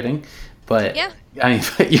great writing. But, I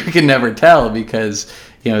mean, you can never tell because,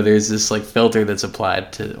 there's this, filter that's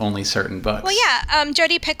applied to only certain books. Well,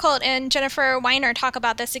 Jodi Picoult and Jennifer Weiner talk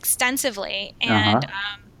about this extensively, and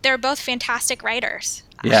they're both fantastic writers.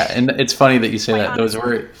 Yeah, and it's funny that you say that. Those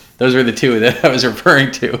were the two that I was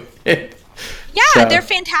referring to. They're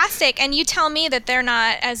fantastic, and you tell me that they're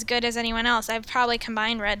not as good as anyone else. I've probably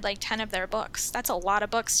combined read 10 of their books. That's a lot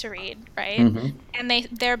of books to read, right? Mm-hmm. And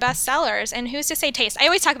they're bestsellers. And who's to say taste? I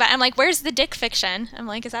always talk about it. I'm like, where's the dick fiction? I'm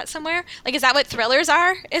like, is that somewhere? Is that what thrillers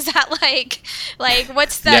are? Is that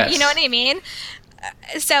what's the? Yes. You know what I mean?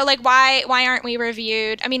 So why aren't we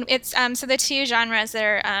reviewed? I mean, it's so the two genres that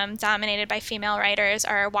are dominated by female writers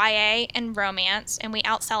are YA and romance, and we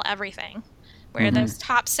outsell everything. We're those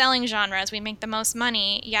top-selling genres. We make the most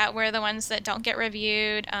money, yet we're the ones that don't get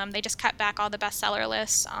reviewed. They just cut back all the bestseller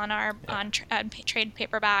lists on our trade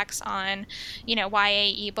paperbacks, on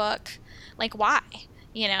YA ebook. Why?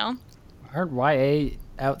 Aren't YA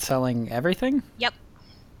outselling everything? Yep.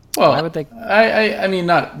 Well, Why would they? I mean,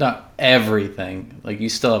 not everything. Like, you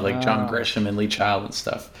still have, like, John Grisham and Lee Child and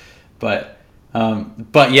stuff. But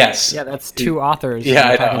yes. Yeah, that's two authors. Yeah,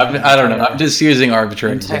 I know. I don't know. I'm just using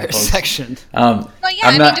arbitrary entire examples. section. Well, yeah,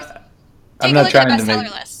 I'm not, just I'm take a not look at trying the to bestseller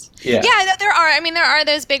make... list. Yeah. Yeah, there are. I mean, there are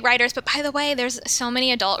those big writers, but by the way, there's so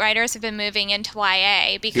many adult writers have been moving into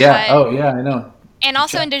YA because Yeah. Oh, yeah, I know. and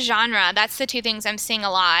also into genre. That's the two things I'm seeing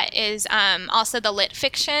a lot is also the lit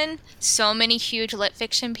fiction. So many huge lit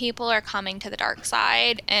fiction people are coming to the dark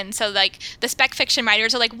side. And so, like, the spec fiction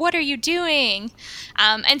writers are like, what are you doing?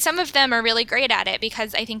 And some of them are really great at it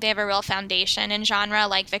because I think they have a real foundation in genre,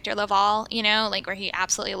 like Victor Laval, you know, like where he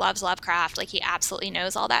absolutely loves Lovecraft. Like, he absolutely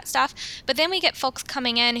knows all that stuff. But then we get folks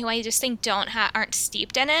coming in who I just think aren't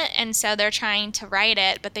steeped in it. And so they're trying to write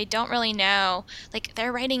it, but they don't really know. Like,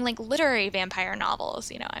 they're writing, like, literary vampire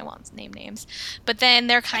novels, you know, I won't name names, but then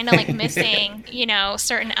they're kind of like missing, you know,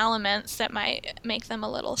 certain elements that might make them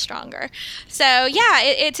a little stronger. So yeah,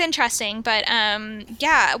 it's interesting, but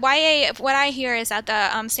yeah, YA, what I hear is that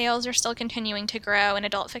the sales are still continuing to grow and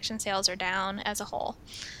adult fiction sales are down as a whole.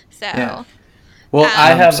 So Yeah. Well,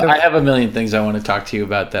 I have a million things I want to talk to you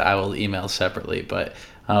about that I will email separately, but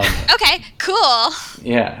okay, cool.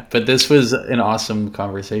 Yeah, but this was an awesome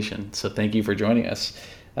conversation, so thank you for joining us.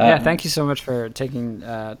 Yeah, thank you so much for taking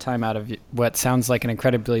time out of what sounds like an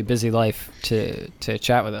incredibly busy life to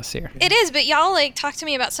chat with us here. It is, but y'all like talk to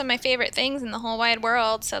me about some of my favorite things in the whole wide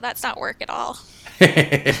world, so that's not work at all.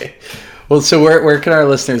 Well, so where can our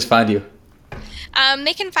listeners find you?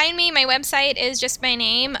 They can find me. My website is just my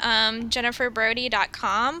name,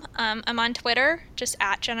 jenniferbrody.com. I'm on Twitter, just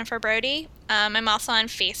at Jennifer Brody. I'm also on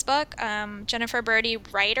Facebook, Jennifer Brody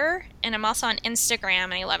Writer, and I'm also on Instagram,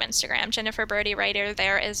 and I love Instagram, Jennifer Brody Writer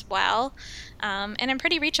there as well. And I'm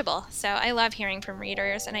pretty reachable, so I love hearing from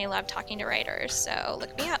readers, and I love talking to writers, so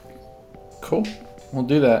look me up. Cool. We'll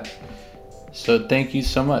do that. So thank you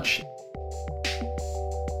so much.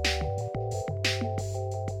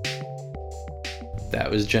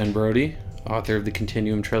 That was Jen Brody, author of the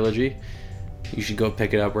Continuum trilogy. You should go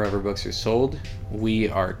pick it up wherever books are sold. We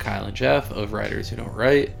are Kyle and Jeff of Writers Who Don't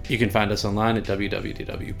Write. You can find us online at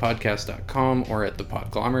www.podcast.com or at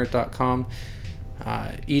thepodglomerate.com.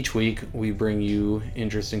 Each week, we bring you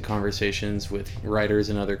interesting conversations with writers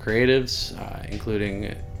and other creatives,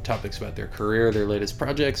 including topics about their career, their latest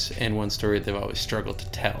projects, and one story they've always struggled to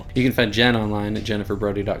tell. You can find Jen online at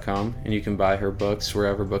jenniferbrody.com, and you can buy her books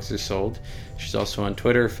wherever books are sold. She's also on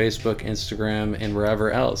Twitter, Facebook, Instagram, and wherever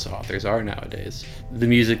else authors are nowadays. The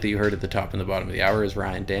music that you heard at the top and the bottom of the hour is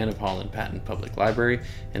Ryan Dan of Holland Patton Public Library,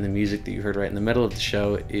 and the music that you heard right in the middle of the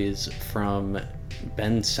show is from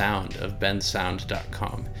Ben Sound of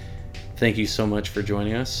bensound.com. Thank you so much for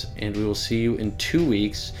joining us, and we will see you in 2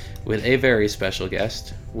 weeks with a very special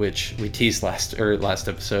guest, which we teased last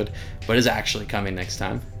episode, but is actually coming next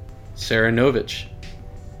time, Sarah Novich.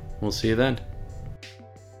 We'll see you then.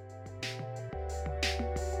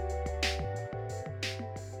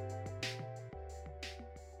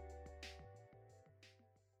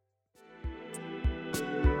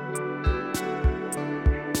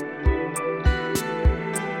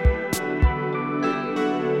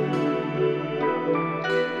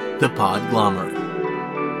 The Podglomerate,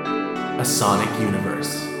 a sonic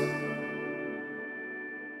universe.